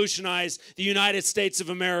revolutionize the United States of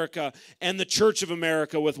America and the Church of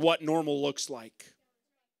America with what normal looks like.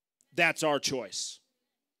 That's our choice.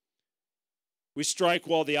 We strike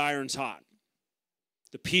while the iron's hot.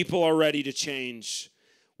 The people are ready to change.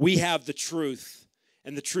 We have the truth,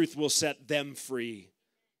 and the truth will set them free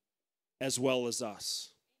as well as us.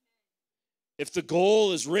 If the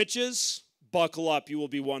goal is riches, buckle up, you will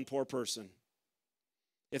be one poor person.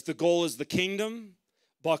 If the goal is the kingdom,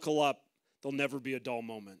 buckle up, there'll never be a dull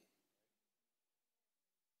moment.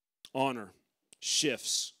 Honor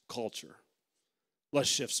shifts culture. Let's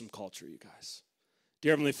shift some culture, you guys.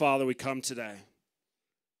 Dear Heavenly Father, we come today.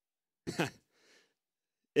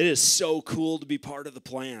 It is so cool to be part of the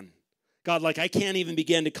plan. God, like I can't even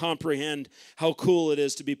begin to comprehend how cool it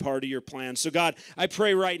is to be part of your plan. So God, I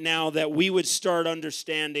pray right now that we would start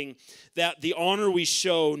understanding that the honor we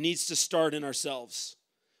show needs to start in ourselves.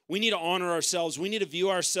 We need to honor ourselves. We need to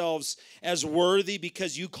view ourselves as worthy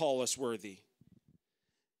because you call us worthy.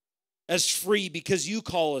 As free because you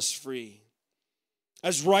call us free.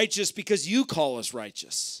 As righteous because you call us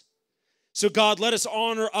righteous. So God, let us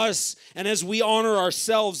honor us, and as we honor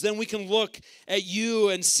ourselves, then we can look at you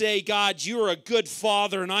and say, God, you are a good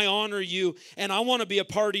Father, and I honor you, and I want to be a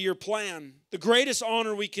part of your plan. The greatest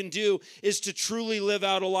honor we can do is to truly live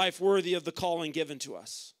out a life worthy of the calling given to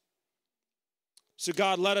us. So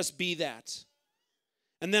God, let us be that.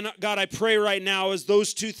 And then, God, I pray right now as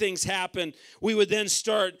those two things happen, we would then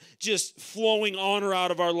start just flowing honor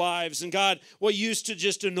out of our lives. And God, what used to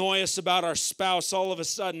just annoy us about our spouse all of a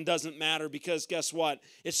sudden doesn't matter because guess what?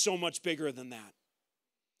 It's so much bigger than that.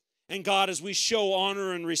 And God, as we show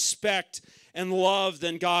honor and respect and love,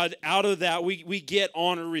 then God, out of that, we get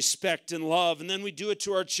honor, respect, and love. And then we do it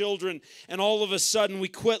to our children. And all of a sudden, we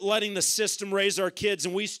quit letting the system raise our kids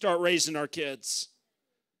and we start raising our kids.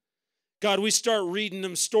 God, we start reading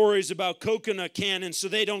them stories about coconut cannons so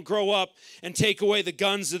they don't grow up and take away the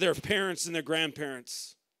guns of their parents and their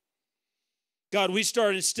grandparents. God, we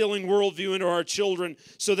start instilling worldview into our children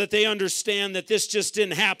so that they understand that this just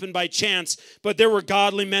didn't happen by chance, but there were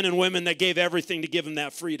godly men and women that gave everything to give them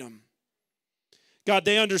that freedom. God,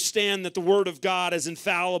 they understand that the Word of God is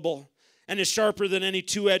infallible and is sharper than any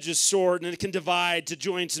two-edged sword, and it can divide to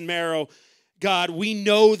joints and marrow. God, we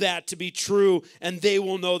know that to be true, and they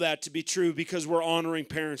will know that to be true because we're honoring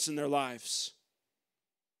parents in their lives.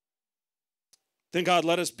 Then, God,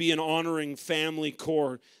 let us be an honoring family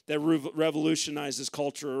core that revolutionizes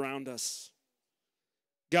culture around us.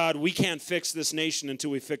 God, we can't fix this nation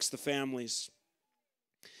until we fix the families.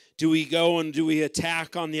 Do we go and do we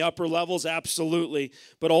attack on the upper levels? Absolutely.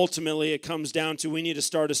 But ultimately, it comes down to we need to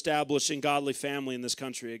start establishing godly family in this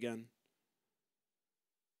country again.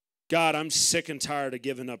 God, I'm sick and tired of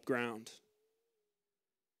giving up ground.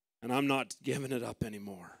 And I'm not giving it up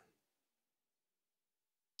anymore.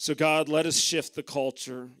 So God, let us shift the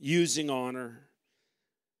culture using honor.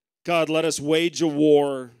 God, let us wage a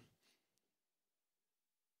war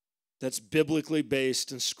that's biblically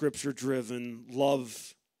based and scripture-driven,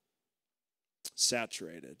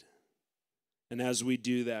 love-saturated. And as we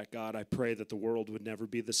do that, God, I pray that the world would never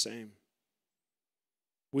be the same.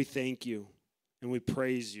 We thank you. And we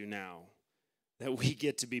praise you now that we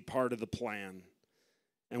get to be part of the plan.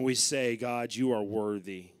 And we say, God, you are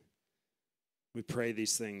worthy. We pray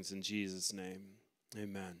these things in Jesus' name.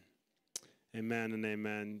 Amen. Amen and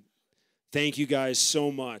amen. Thank you guys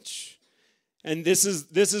so much. And this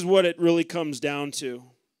is what it really comes down to.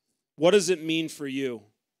 What does it mean for you?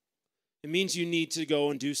 It means you need to go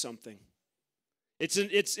and do something.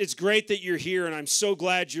 It's great that you're here, and I'm so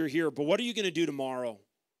glad you're here. But what are you going to do tomorrow?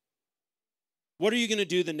 What are you going to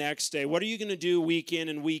do the next day? What are you going to do week in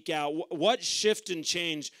and week out? What shift and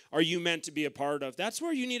change are you meant to be a part of? That's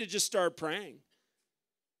where you need to just start praying.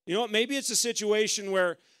 You know what? Maybe it's a situation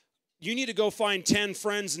where you need to go find 10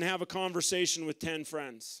 friends and have a conversation with 10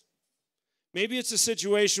 friends. Maybe it's a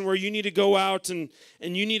situation where you need to go out and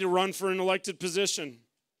you need to run for an elected position.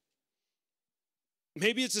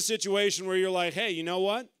 Maybe it's a situation where you're like, hey, you know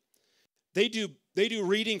what? They do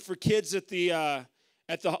reading for kids at the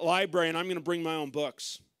library, and I'm going to bring my own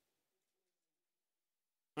books.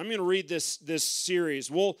 I'm going to read this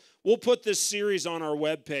series. We'll put this series on our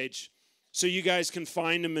webpage. so you guys can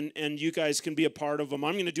find them and you guys can be a part of them.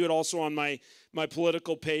 I'm going to do it also on my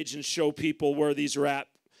political page and show people where these are at,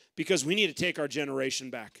 because we need to take our generation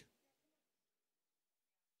back.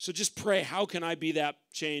 So just pray, how can I be that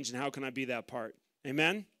change and how can I be that part?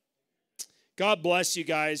 Amen? God bless you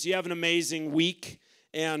guys. You have an amazing week,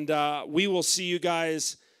 and we will see you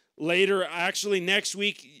guys later. Actually, next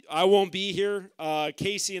week, I won't be here.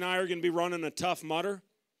 Casey and I are going to be running a Tough Mudder.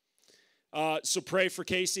 So pray for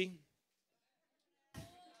Casey.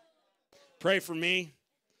 Pray for me.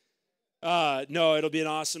 No, it'll be an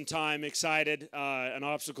awesome time. Excited. An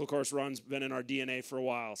obstacle course run's been in our DNA for a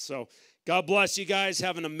while. So God bless you guys.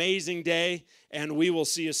 Have an amazing day, and we will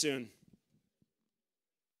see you soon.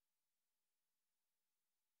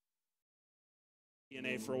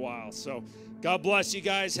 DNA for a while. So God bless you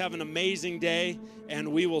guys. Have an amazing day,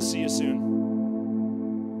 and we will see you soon.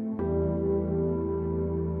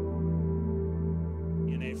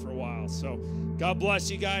 For a while. So God bless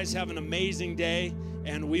you guys. Have an amazing day,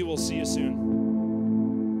 and we will see you soon.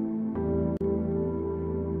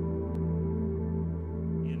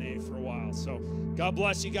 DNA for a while. So God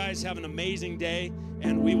bless you guys. Have an amazing day,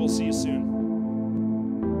 and we will see you soon.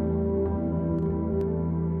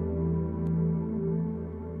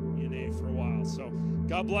 DNA for a while. So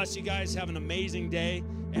God bless you guys. Have an amazing day,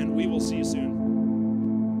 and we will see you soon.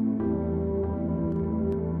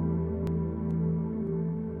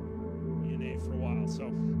 So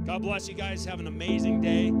God bless you guys. Have an amazing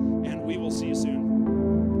day, and we will see you soon.